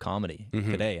still do comedy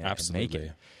today and make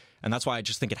it. And that's why I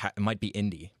just think it might be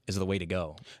indie is the way to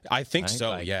go. I think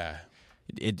so, yeah.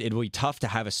 It will be tough to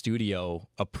have a studio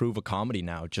approve a comedy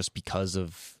now just because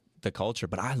of the culture.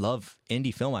 But I love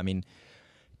indie film. I mean,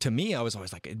 to me, I was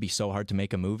always like, it'd be so hard to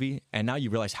make a movie. And now you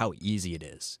realize how easy it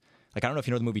is. Like, I don't know if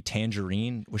you know the movie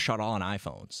Tangerine was shot all on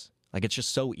iPhones. Like, it's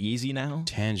just so easy now.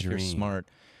 Tangerine. If you're smart.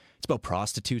 It's about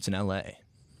prostitutes in L.A.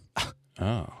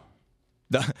 Oh.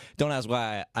 Don't ask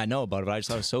why I know about it, but I just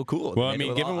thought it was so cool. Well, They I made it mean,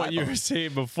 with given all what you were iPhones.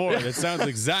 saying before, it sounds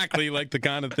exactly like the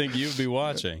kind of thing you'd be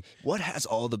watching. What has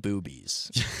all the boobies?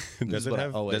 Does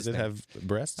it have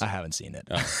breasts? I haven't seen it.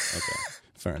 Oh, okay.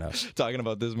 Fair enough. Talking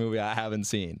about this movie I haven't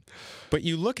seen. But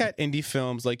you look at indie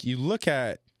films, like you look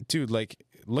at,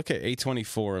 look at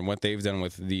A24 and what they've done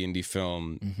with the indie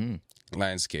film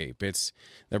landscape.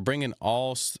 They're bringing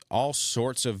all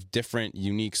sorts of different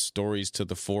unique stories to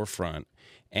the forefront,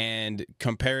 and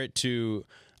compare it to,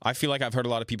 I feel like I've heard a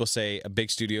lot of people say big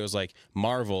studios like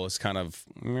Marvel is kind of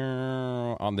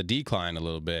on the decline a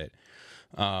little bit.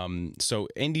 So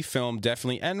indie film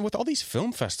definitely, and with all these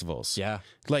film festivals,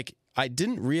 like I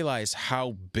didn't realize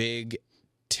how big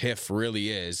TIFF really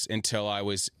is until I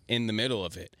was in the middle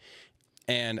of it.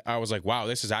 And I was like, wow,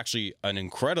 this is actually an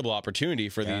incredible opportunity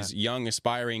for these young,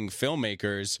 aspiring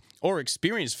filmmakers or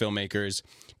experienced filmmakers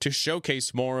to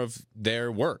showcase more of their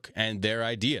work and their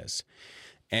ideas.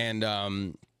 And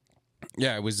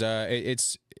it was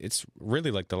it's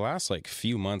really like the last like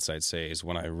few months, I'd say, is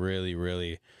when I really,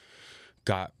 really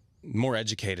got more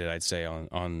educated, I'd say,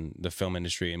 on the film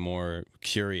industry and more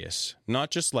curious. Not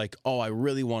just like, oh, I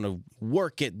really want to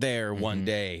work it there one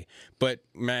day, but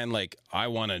man, like I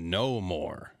want to know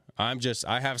more.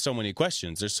 I have so many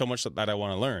questions. There's so much that I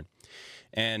want to learn.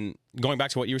 And going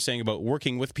back to what you were saying about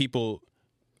working with people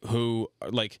who,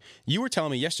 like, you were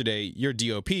telling me yesterday, your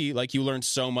DOP, like you learned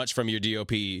so much from your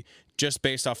DOP just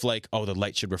based off like, oh, the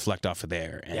light should reflect off of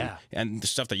there. And the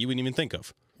stuff that you wouldn't even think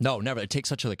of. No, never. It takes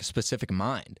such a specific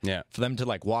mind. Yeah. For them to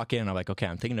like walk in, I'm like, okay,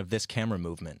 I'm thinking of this camera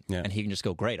movement. Yeah. And he can just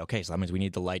go, great. Okay, so that means we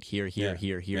need the light here, here,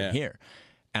 here, and here.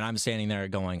 And I'm standing there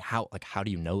going, how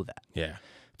do you know that? Yeah.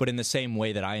 But in the same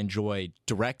way that I enjoy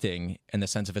directing in the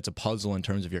sense of it's a puzzle in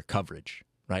terms of your coverage,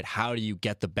 right? How do you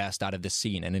get the best out of this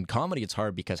scene? And in comedy, it's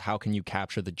hard because how can you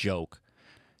capture the joke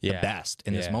the best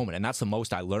in this moment? And that's the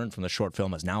most I learned from the short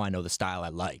film is now I know the style I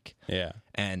like. Yeah.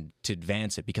 And to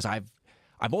advance it, because I've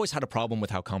always had a problem with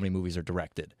how comedy movies are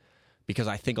directed, because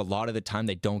I think a lot of the time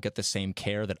they don't get the same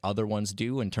care that other ones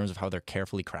do in terms of how they're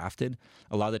carefully crafted.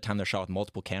 A lot of the time they're shot with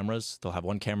multiple cameras. They'll have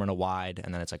one camera and a wide,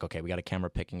 and then it's like, okay, we got a camera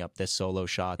picking up this solo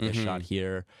shot, this shot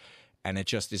here. And it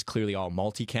just is clearly all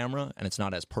multi-camera, and it's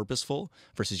not as purposeful.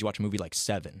 Versus you watch a movie like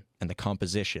Seven, and the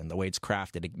composition, the way it's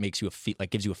crafted, it makes you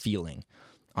gives you a feeling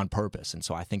on purpose. And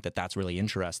so I think that that's really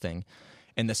interesting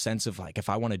in the sense of like, if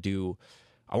I want to do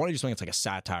something that's like a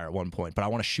satire at one point, but I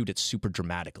want to shoot it super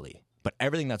dramatically. But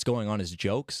everything that's going on is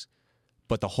jokes,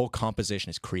 but the whole composition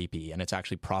is creepy, and it's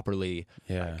actually properly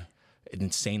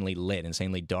insanely lit,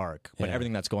 insanely dark. But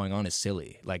everything that's going on is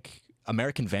silly. Like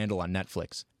American Vandal on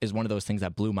Netflix is one of those things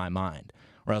that blew my mind.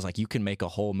 Where I was like, you can make a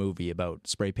whole movie about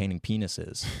spray painting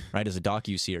penises, right, as a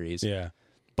docu-series. Yeah.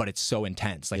 But it's so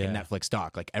intense, like a Netflix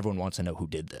doc. Like everyone wants to know who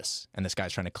did this, and this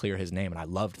guy's trying to clear his name, and I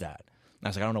loved that. And I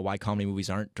was like, I don't know why comedy movies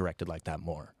aren't directed like that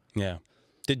more. Yeah.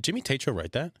 Did Jimmy Tatro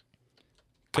write that?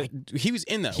 He was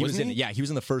in that, wasn't he? Yeah, he was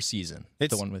in the first season.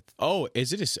 The one with... Oh,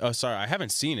 is it a... Oh, sorry, I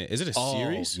haven't seen it. Is it a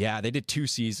series? Yeah, they did 2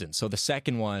 seasons. So the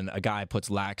second one, a guy puts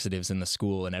laxatives in the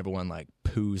school and everyone like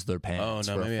poos their pants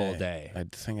for a full day. I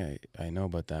think I know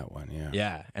about that one, yeah.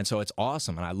 Yeah, and so it's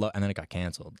awesome. And and then it got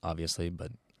canceled, obviously,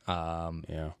 but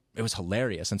it was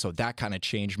hilarious. And so that kind of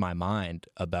changed my mind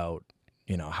about,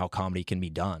 how comedy can be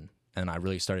done. And I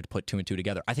really started to put 2 and 2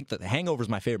 together. I think that The Hangover is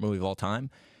my favorite movie of all time.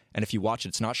 And if you watch it,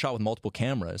 it's not shot with multiple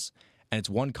cameras. And it's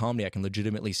one comedy I can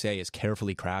legitimately say is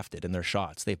carefully crafted in their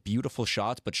shots. They have beautiful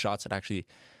shots, but shots that actually,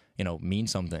 mean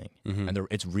something. And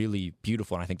it's really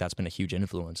beautiful. And I think that's been a huge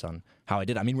influence on how I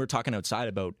did. I mean, we were talking outside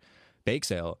about Bake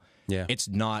Sale. Yeah. It's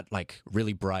not like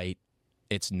really bright.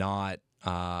 It's not,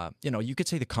 you could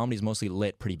say the comedy is mostly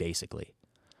lit pretty basically,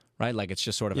 right? Like it's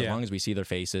just sort of as long as we see their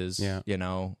faces,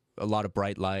 a lot of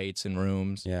bright lights in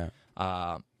rooms. Yeah.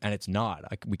 And it's not.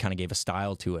 We kind of gave a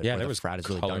style to it. Yeah, where there the was frat is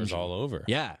really colors dungeon. all over.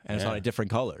 Yeah, and it's a lot of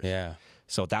different colors. Yeah.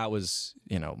 So that was,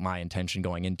 my intention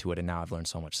going into it, and now I've learned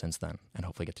so much since then, and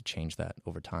hopefully get to change that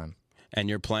over time. And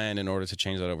your plan in order to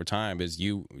change that over time is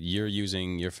you're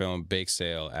using your film Bake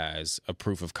Sale as a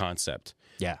proof of concept.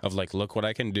 Yeah. Of like, look what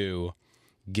I can do.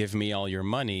 Give me all your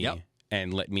money. Yep.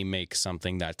 And let me make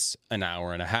something that's an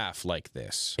hour and a half like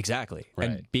this. Exactly. Right.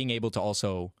 And being able to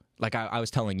also... Like I was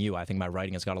telling you, I think my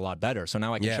writing has got a lot better. So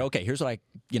now I can show, okay, here's what I,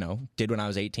 did when I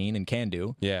was 18 and can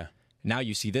do. Yeah. Now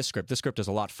you see this script. This script is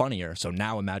a lot funnier. So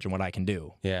now imagine what I can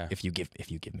do. Yeah. If you give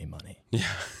me money. Yeah.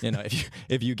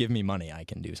 If you give me money, I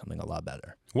can do something a lot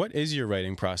better. What is your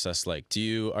writing process like? Do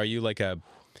you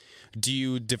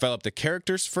develop the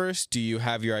characters first? Do you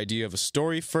have your idea of a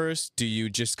story first? Do you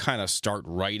just kind of start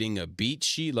writing a beat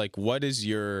sheet? Like how does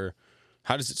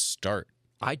it start?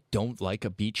 I don't like a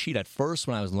beat sheet. At first,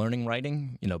 when I was learning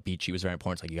writing, beat sheet was very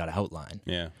important. It's like you got to outline.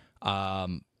 Yeah.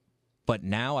 But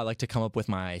now I like to come up with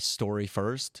my story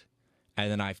first,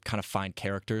 and then I kind of find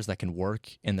characters that can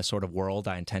work in the sort of world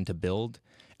I intend to build.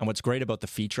 And what's great about the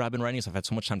feature I've been writing is I've had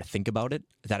so much time to think about it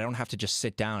that I don't have to just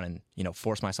sit down and,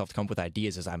 force myself to come up with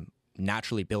ideas, as I'm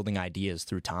naturally building ideas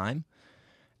through time.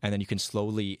 And then you can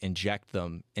slowly inject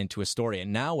them into a story.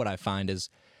 And now what I find is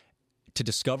to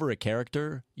discover a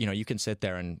character, you can sit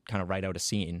there and kind of write out a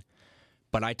scene.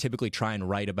 But I typically try and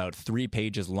write about 3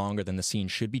 pages longer than the scene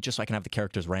should be, just so I can have the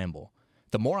characters ramble.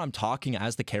 The more I'm talking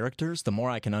as the characters, the more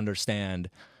I can understand,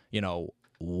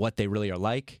 what they really are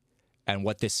like and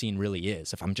what this scene really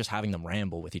is. If I'm just having them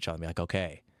ramble with each other, be like,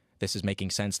 okay, this is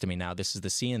making sense to me now. This is the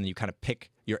scene, and you kind of pick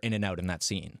your in and out in that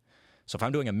scene. So if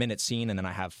I'm doing a minute scene and then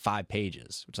I have 5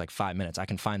 pages, which is like 5 minutes, I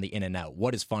can find the in and out.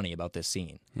 What is funny about this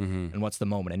scene? And what's the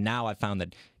moment? And now I found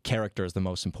that character is the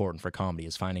most important for comedy,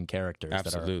 is finding characters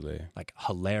that are like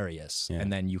hilarious. Yeah.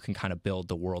 And then you can kind of build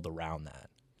the world around that.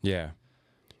 Yeah.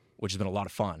 Which has been a lot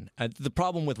of fun. The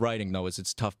problem with writing, though, is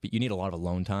it's tough. But you need a lot of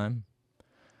alone time,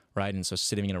 right? And so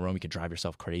sitting in a room, you could drive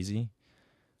yourself crazy.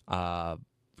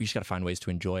 You just got to find ways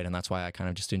to enjoy it, and that's why I kind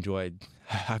of just enjoyed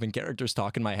having characters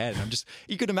talk in my head. And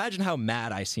you could imagine how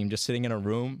mad I seem just sitting in a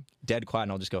room, dead quiet,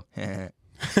 and I'll just go, right?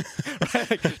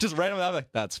 Like, just randomly, I'm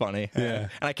like, that's funny. Yeah. And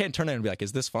I can't turn it and be like,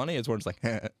 is this funny? It's more just like,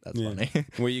 that's funny.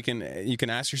 Well, you can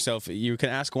ask yourself, you can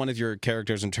ask one of your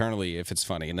characters internally if it's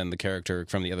funny, and then the character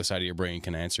from the other side of your brain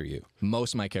can answer you.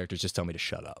 Most of my characters just tell me to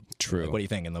shut up. True. Like, what do you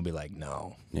think? And they'll be like,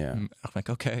 no. Yeah. I'm like,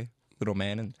 okay, little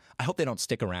man. And I hope they don't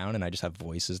stick around and I just have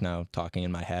voices now talking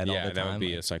in my head all the time. Yeah, that would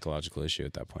be a psychological issue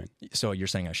at that point. So you're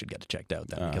saying I should get it checked out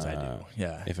then, because I do.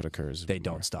 Yeah. If it occurs. They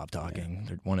don't stop talking.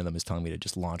 Yeah. One of them is telling me to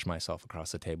just launch myself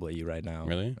across the table at you right now.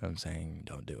 Really? I'm saying,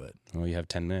 don't do it. Well, you have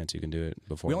 10 minutes. You can do it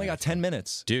before. We only got 10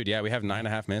 minutes. Dude, yeah, we have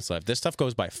 9.5 minutes left. This stuff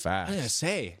goes by I fast. was going to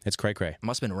say. It's cray-cray. I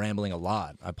must have been rambling a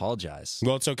lot. I apologize.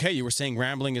 Well, it's okay. You were saying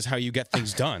rambling is how you get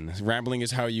things done. Rambling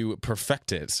is how you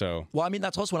perfect it, so. Well, I mean,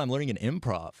 that's also what I'm learning in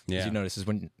improv. Yeah. As you notice, is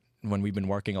when we've been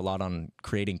working a lot on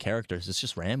creating characters, it's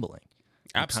just rambling.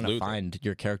 Absolutely. You kind of find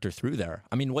your character through there.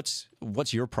 I mean, what's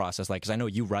your process like? Because I know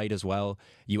you write as well,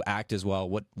 you act as well.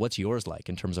 What's yours like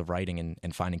in terms of writing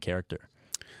and finding character?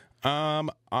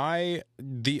 I've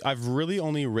really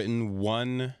only written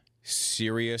one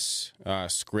serious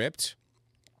script,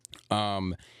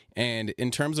 and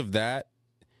in terms of that,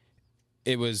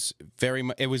 it was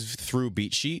through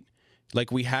Beat Sheet. Like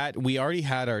we already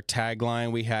had our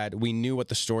tagline. We knew what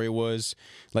the story was.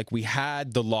 Like we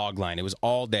had the log line. It was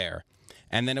all there.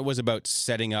 And then it was about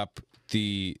setting up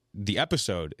the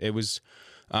episode. It was,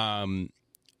 and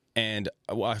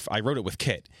I wrote it with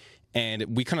Kit,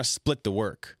 and we kind of split the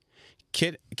work.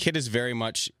 Kit is very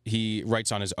much, he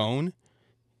writes on his own.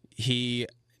 He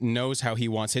knows how he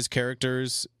wants his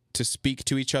characters to speak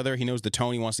to each other. He knows the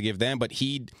tone he wants to give them, but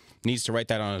he needs to write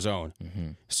that on his own.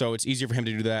 Mm-hmm. So it's easier for him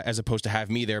to do that as opposed to have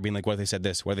me there being like, what if they said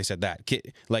this? What if they said that?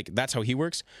 Kit, like that's how he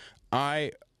works.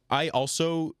 I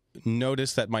also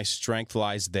noticed that my strength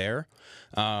lies there.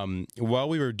 While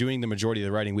we were doing the majority of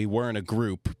the writing, we were in a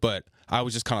group, but I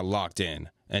was just kind of locked in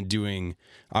and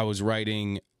I was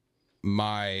writing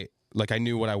I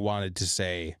knew what I wanted to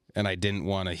say, and I didn't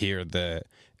want to hear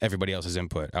everybody else's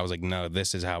input. I was like, no,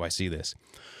 this is how I see this.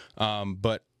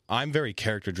 But I'm very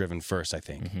character driven first, I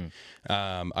think.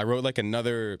 Mm-hmm. I wrote like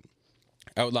another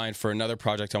outline for another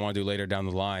project I want to do later down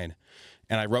the line.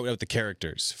 And I wrote out the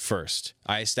characters first.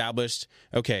 I established,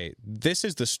 okay, this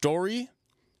is the story,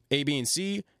 A, B, and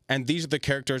C, and these are the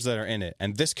characters that are in it.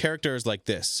 And this character is like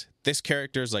this. This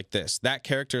character is like this. That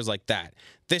character is like that.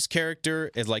 This character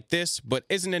is like this, but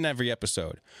isn't in every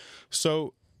episode.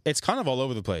 So it's kind of all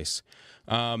over the place.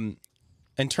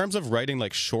 In terms of writing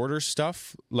like shorter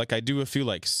stuff, like I do a few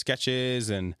like sketches,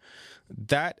 and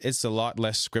that is a lot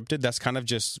less scripted. That's kind of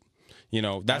just,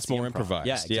 that's more improvised.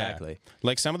 Yeah, exactly. Yeah.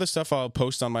 Like some of the stuff I'll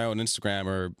post on my own Instagram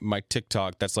or my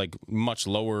TikTok, that's like much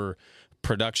lower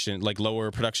production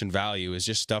value, is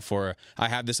just stuff where I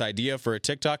have this idea for a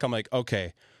TikTok. I'm like,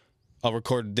 okay, I'll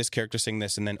record this character saying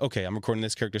this, and then, okay, I'm recording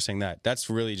this character saying that. That's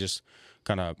really just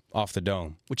kind of off the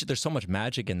dome. Which there's so much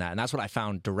magic in that. And that's what I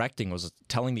found directing, was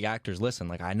telling the actors, listen,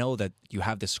 like I know that you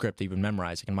have this script that you've been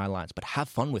memorizing in my lines, but have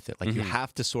fun with it. Like you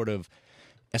have to sort of,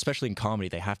 especially in comedy,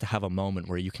 they have to have a moment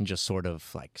where you can just sort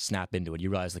of like snap into it.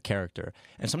 You realize the character.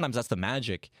 And sometimes that's the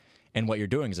magic. And what you're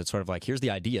doing is it's sort of like, here's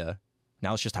the idea. Now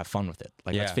let's just have fun with it.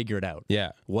 Like, let's figure it out.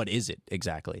 Yeah. What is it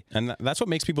exactly? And that's what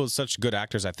makes people such good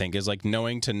actors, I think, is like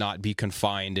knowing to not be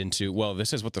confined into, well,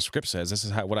 this is what the script says. This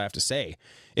is what I have to say.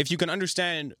 If you can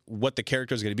understand what the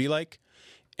character is going to be like,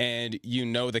 and you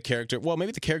know the character. Well,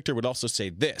 maybe the character would also say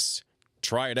this.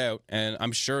 Try it out. And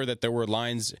I'm sure that there were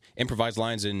improvised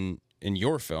lines in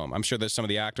your film. I'm sure that some of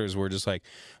the actors were just like,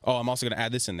 oh, I'm also going to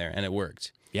add this in there, and it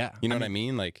worked. Yeah. You know what I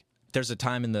mean? Like, there's a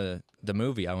time in the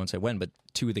movie, I won't say when, but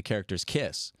two of the characters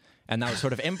kiss. And that was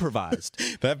sort of improvised.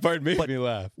 that part made me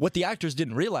laugh. What the actors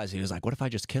didn't realize, he was like, what if I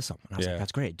just kiss him? And I was like,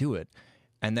 that's great, do it.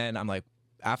 And then I'm like,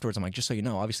 afterwards, I'm like, just so you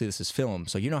know, obviously this is film,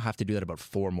 so you don't have to do that about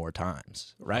 4 more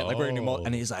times, right? Like we're gonna do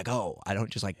and he's like, oh, I don't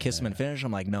just like kiss him and finish.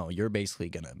 I'm like, no, you're basically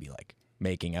gonna be like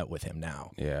making out with him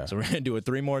now. Yeah. So we're gonna do it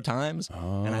 3 more times.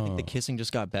 And I think the kissing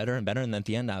just got better and better. And then at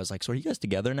the end, I was like, so are you guys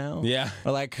together now? Yeah.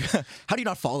 Or like, how do you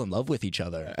not fall in love with each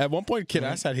other? At one point, Kid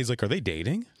asked that, he's like, are they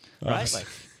dating? Right? Like,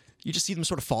 you just see them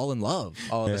sort of fall in love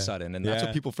all of a sudden. And that's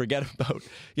what people forget about,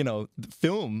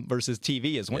 film versus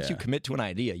TV is once you commit to an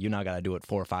idea, you now got to do it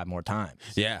 4 or 5 more times.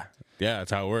 Yeah. Yeah,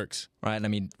 that's how it works. Right? And I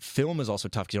mean, film is also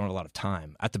tough because you don't have a lot of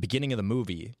time. At the beginning of the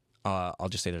movie, I'll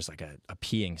just say there's like a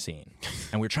peeing scene.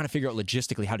 And we were trying to figure out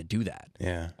logistically how to do that.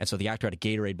 Yeah. And so the actor had a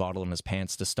Gatorade bottle in his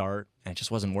pants to start, and it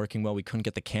just wasn't working well. We couldn't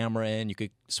get the camera in. You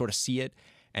could sort of see it.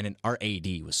 And then our AD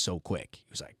was so quick. He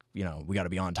was like, we got to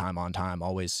be on time,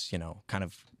 always, kind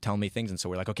of telling me things. And so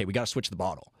we're like, okay, we got to switch the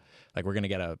bottle. Like, we're going to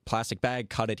get a plastic bag,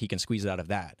 cut it, he can squeeze it out of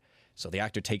that. So the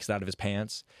actor takes it out of his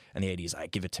pants, and the AD's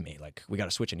like, give it to me. Like, we got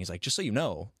to switch it. And he's like, just so you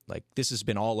know, like, this has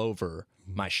been all over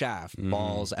my shaft,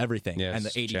 balls, everything. Yes, and the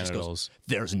AD genitals. just goes,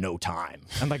 there's no time.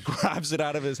 And like grabs it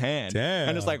out of his hand. Damn.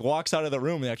 And just like walks out of the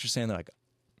room. And the actor's saying, they're like,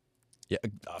 yeah,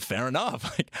 fair enough.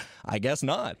 Like, I guess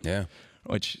not. Yeah.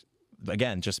 Which,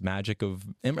 again, just magic of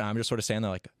I'm just sort of saying,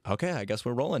 they're like, okay, I guess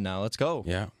we're rolling now. Let's go.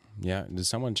 Yeah. Yeah. Did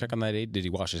someone check on that aid? Did he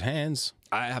wash his hands?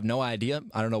 I have no idea.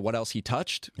 I don't know what else he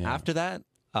touched after that.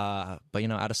 But,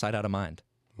 out of sight, out of mind.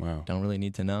 Wow. Don't really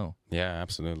need to know. Yeah,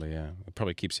 absolutely. Yeah. It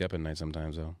probably keeps you up at night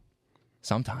sometimes, though.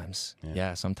 Sometimes.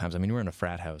 Yeah, sometimes. I mean, we were in a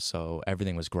frat house, so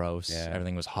everything was gross. Yeah.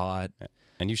 Everything was hot.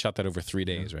 And you shot that over 3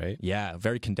 days, right? Yeah,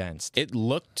 very condensed. It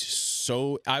looked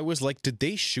so... I was like, did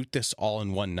they shoot this all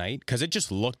in one night? Because it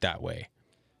just looked that way.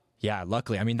 Yeah,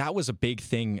 luckily. I mean, that was a big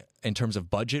thing in terms of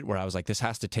budget, where I was like, this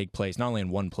has to take place not only in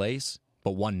one place,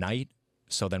 but one night.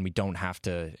 So then we don't have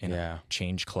to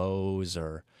change clothes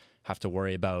or have to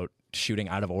worry about shooting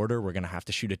out of order. We're going to have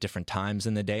to shoot at different times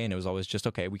in the day. And it was always just,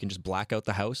 okay, we can just black out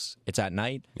the house. It's at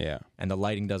night. Yeah. And the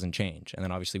lighting doesn't change. And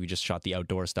then obviously we just shot the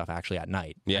outdoor stuff actually at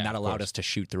night. Yeah, and that allowed us to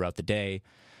shoot throughout the day.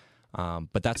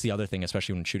 But that's the other thing,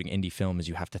 especially when shooting indie film, is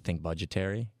you have to think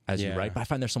budgetary as you write. But I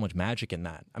find there's so much magic in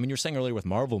that. I mean, you were saying earlier with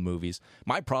Marvel movies,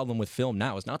 my problem with film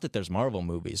now is not that there's Marvel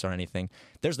movies or anything.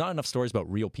 There's not enough stories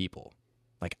about real people,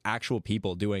 like actual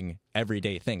people doing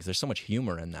everyday things. There's so much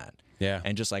humor in that. Yeah.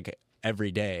 And just like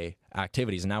everyday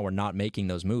activities. And now we're not making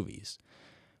those movies,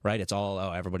 right? It's all,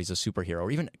 everybody's a superhero.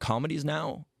 Or even comedies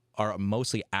now are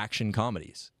mostly action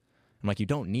comedies. I'm like, you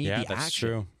don't need the that's action.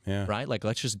 true. Yeah. Right? Like,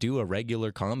 let's just do a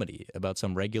regular comedy about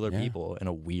some regular people in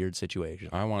a weird situation.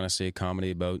 I want to see a comedy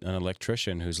about an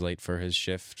electrician who's late for his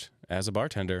shift as a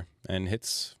bartender and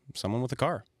hits someone with a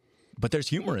car. But there's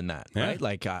humor in that, right?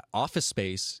 Like, Office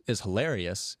Space is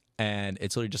hilarious, and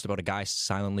it's literally just about a guy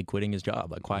silently quitting his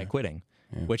job, like quiet quitting,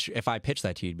 which if I pitched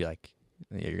that to you, you'd be like,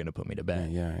 you're going to put me to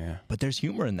bed. Yeah. But there's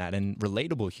humor in that, and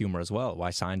relatable humor as well. Why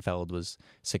Seinfeld was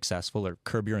successful, or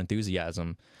Curb Your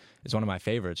Enthusiasm is one of my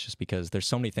favorites, just because there's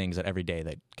so many things that every day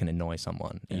that can annoy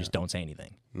someone, and you just don't say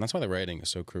anything. And that's why the writing is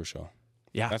so crucial.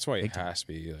 Yeah. That's why it has to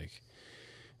be like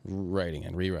writing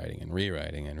and rewriting and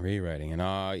rewriting and rewriting.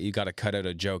 And you got to cut out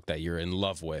a joke that you're in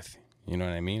love with. You know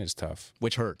what I mean? It's tough.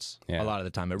 Which hurts Yeah. a lot of the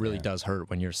time. It really does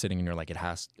hurt when you're sitting and you're like, it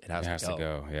has to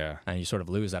go. Yeah. And you sort of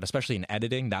lose that, especially in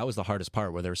editing. That was the hardest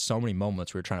part, where there's so many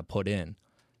moments we were trying to put in,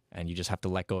 and you just have to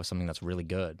let go of something that's really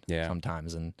good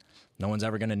sometimes, and no one's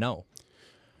ever going to know.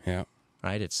 Yeah.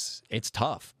 Right? It's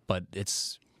tough, but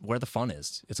it's where the fun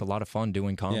is. It's a lot of fun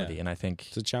doing comedy, and I think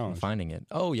it's a challenge finding it.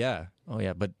 Oh yeah,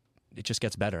 but it just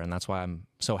gets better, and that's why I'm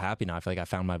so happy now. I feel like I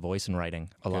found my voice in writing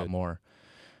a lot more,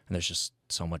 and there's just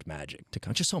so much magic to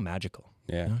come. Just so magical.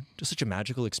 Yeah. You know? Just such a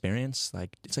magical experience.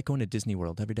 Like, it's like going to Disney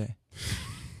World every day.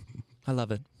 I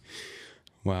love it.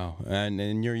 Wow.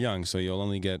 And you're young, so you'll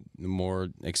only get more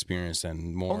experience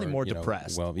and more... Only more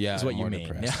depressed. Is what you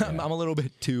mean. Yeah. I'm a little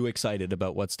bit too excited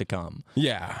about what's to come.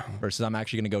 Yeah. Versus I'm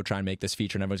actually going to go try and make this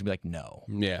feature, and everyone's going to be like, no.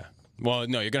 Yeah. Well,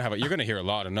 no, you're gonna hear a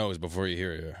lot of no's before you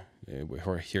hear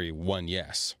one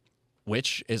yes.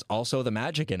 Which is also the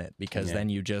magic in it, because then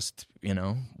you just,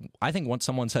 I think once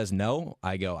someone says no,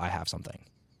 I go, I have something.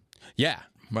 Yeah.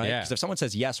 Right? Yeah. Because if someone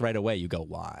says yes right away, you go,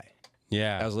 why?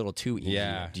 Yeah. That was a little too easy.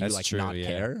 Yeah, Do you that's true, not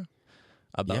care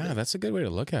about it? Yeah, that's a good way to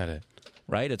look at it.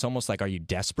 right? It's almost like, are you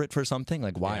desperate for something?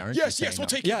 Like, why aren't you Yes, saying yes, we'll no?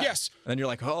 take it, yes. And then you're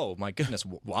like, oh, my goodness,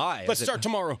 why? Let's Is it- start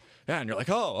tomorrow. Yeah, and you're like,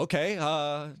 oh, okay.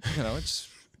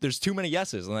 There's too many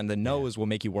yeses, and then the no's will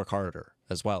make you work harder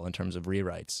as well in terms of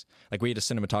rewrites. Like, we had a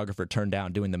cinematographer turn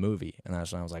down doing the movie, and I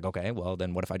was like, okay, well,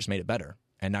 then what if I just made it better?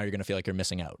 And now you're going to feel like you're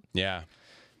missing out, Yeah.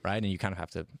 right? And you kind of have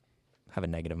to have a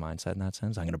negative mindset in that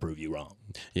sense. I'm going to prove you wrong.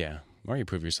 Yeah. Or you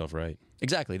prove yourself right.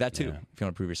 Exactly, that too. Yeah. If you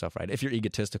want to prove yourself right. If you're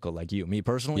egotistical like you, me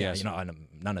personally, Yes. none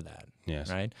of that. Yes.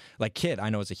 Right? Like Kid, I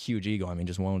know it's a huge ego. I mean,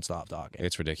 just won't stop talking.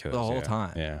 It's ridiculous. The whole yeah.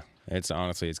 time. Yeah. It's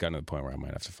honestly, it's gotten to the point where I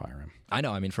might have to fire him. I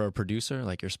know. I mean, for a producer,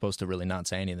 like, you're supposed to really not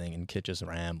say anything, and Kid just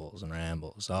rambles and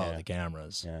rambles. Oh, Yeah. the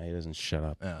cameras. Yeah, he doesn't shut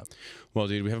up. Yeah. Well,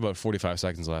 dude, we have about 45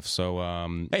 seconds left. So,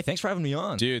 Hey, thanks for having me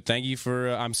on. dude, thank you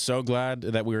for. I'm so glad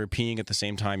that we were peeing at the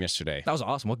same time yesterday. That was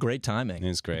awesome. What great timing.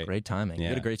 It's great. Great timing. You Yeah.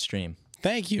 had a great stream.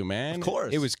 Thank you, man. Of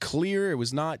course. It was clear. It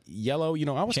was not yellow. You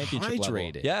know, I was Championship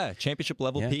hydrated. level. Yeah, championship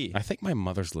level Yeah. P. I think my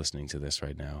mother's listening to this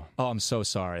right now. Oh, I'm so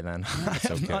sorry then. It's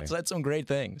I've okay. not said some great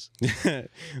things.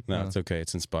 No, it's okay.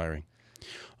 It's inspiring.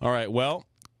 All right. Well,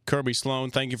 Kirby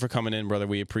Sloan, thank you for coming in, brother.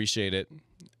 We appreciate it.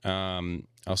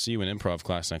 I'll see you in improv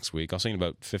class next week. I'll see you in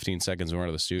about 15 seconds when we're out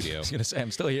of the studio. I was going to say, I'm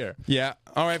still here. Yeah.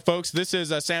 All right, folks. This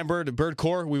is Sam Bird,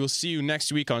 Birdcore. We will see you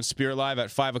next week on Spirit Live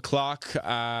at 5 o'clock.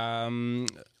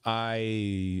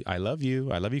 I love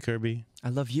you. I love you, Kirby. I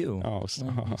love you. Oh, so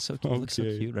cute. You look so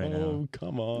cute right now. Oh,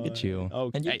 come on. Look at you.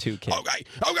 Okay. And you too, kid. Okay.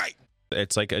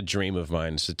 It's like a dream of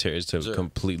mine to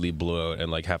completely blow out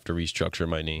and like have to restructure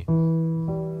my knee.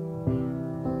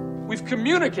 We've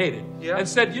communicated and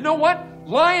said, you know what?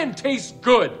 Lion tastes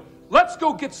good. Let's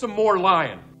go get some more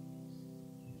lion.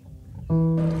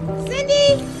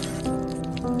 Cindy!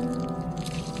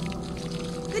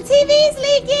 The TV's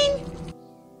leaking!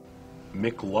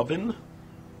 McLovin?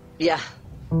 Yeah.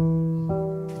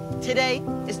 Today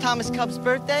is Thomas Cub's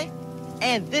birthday,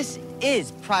 and this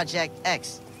is Project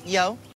X. Yo.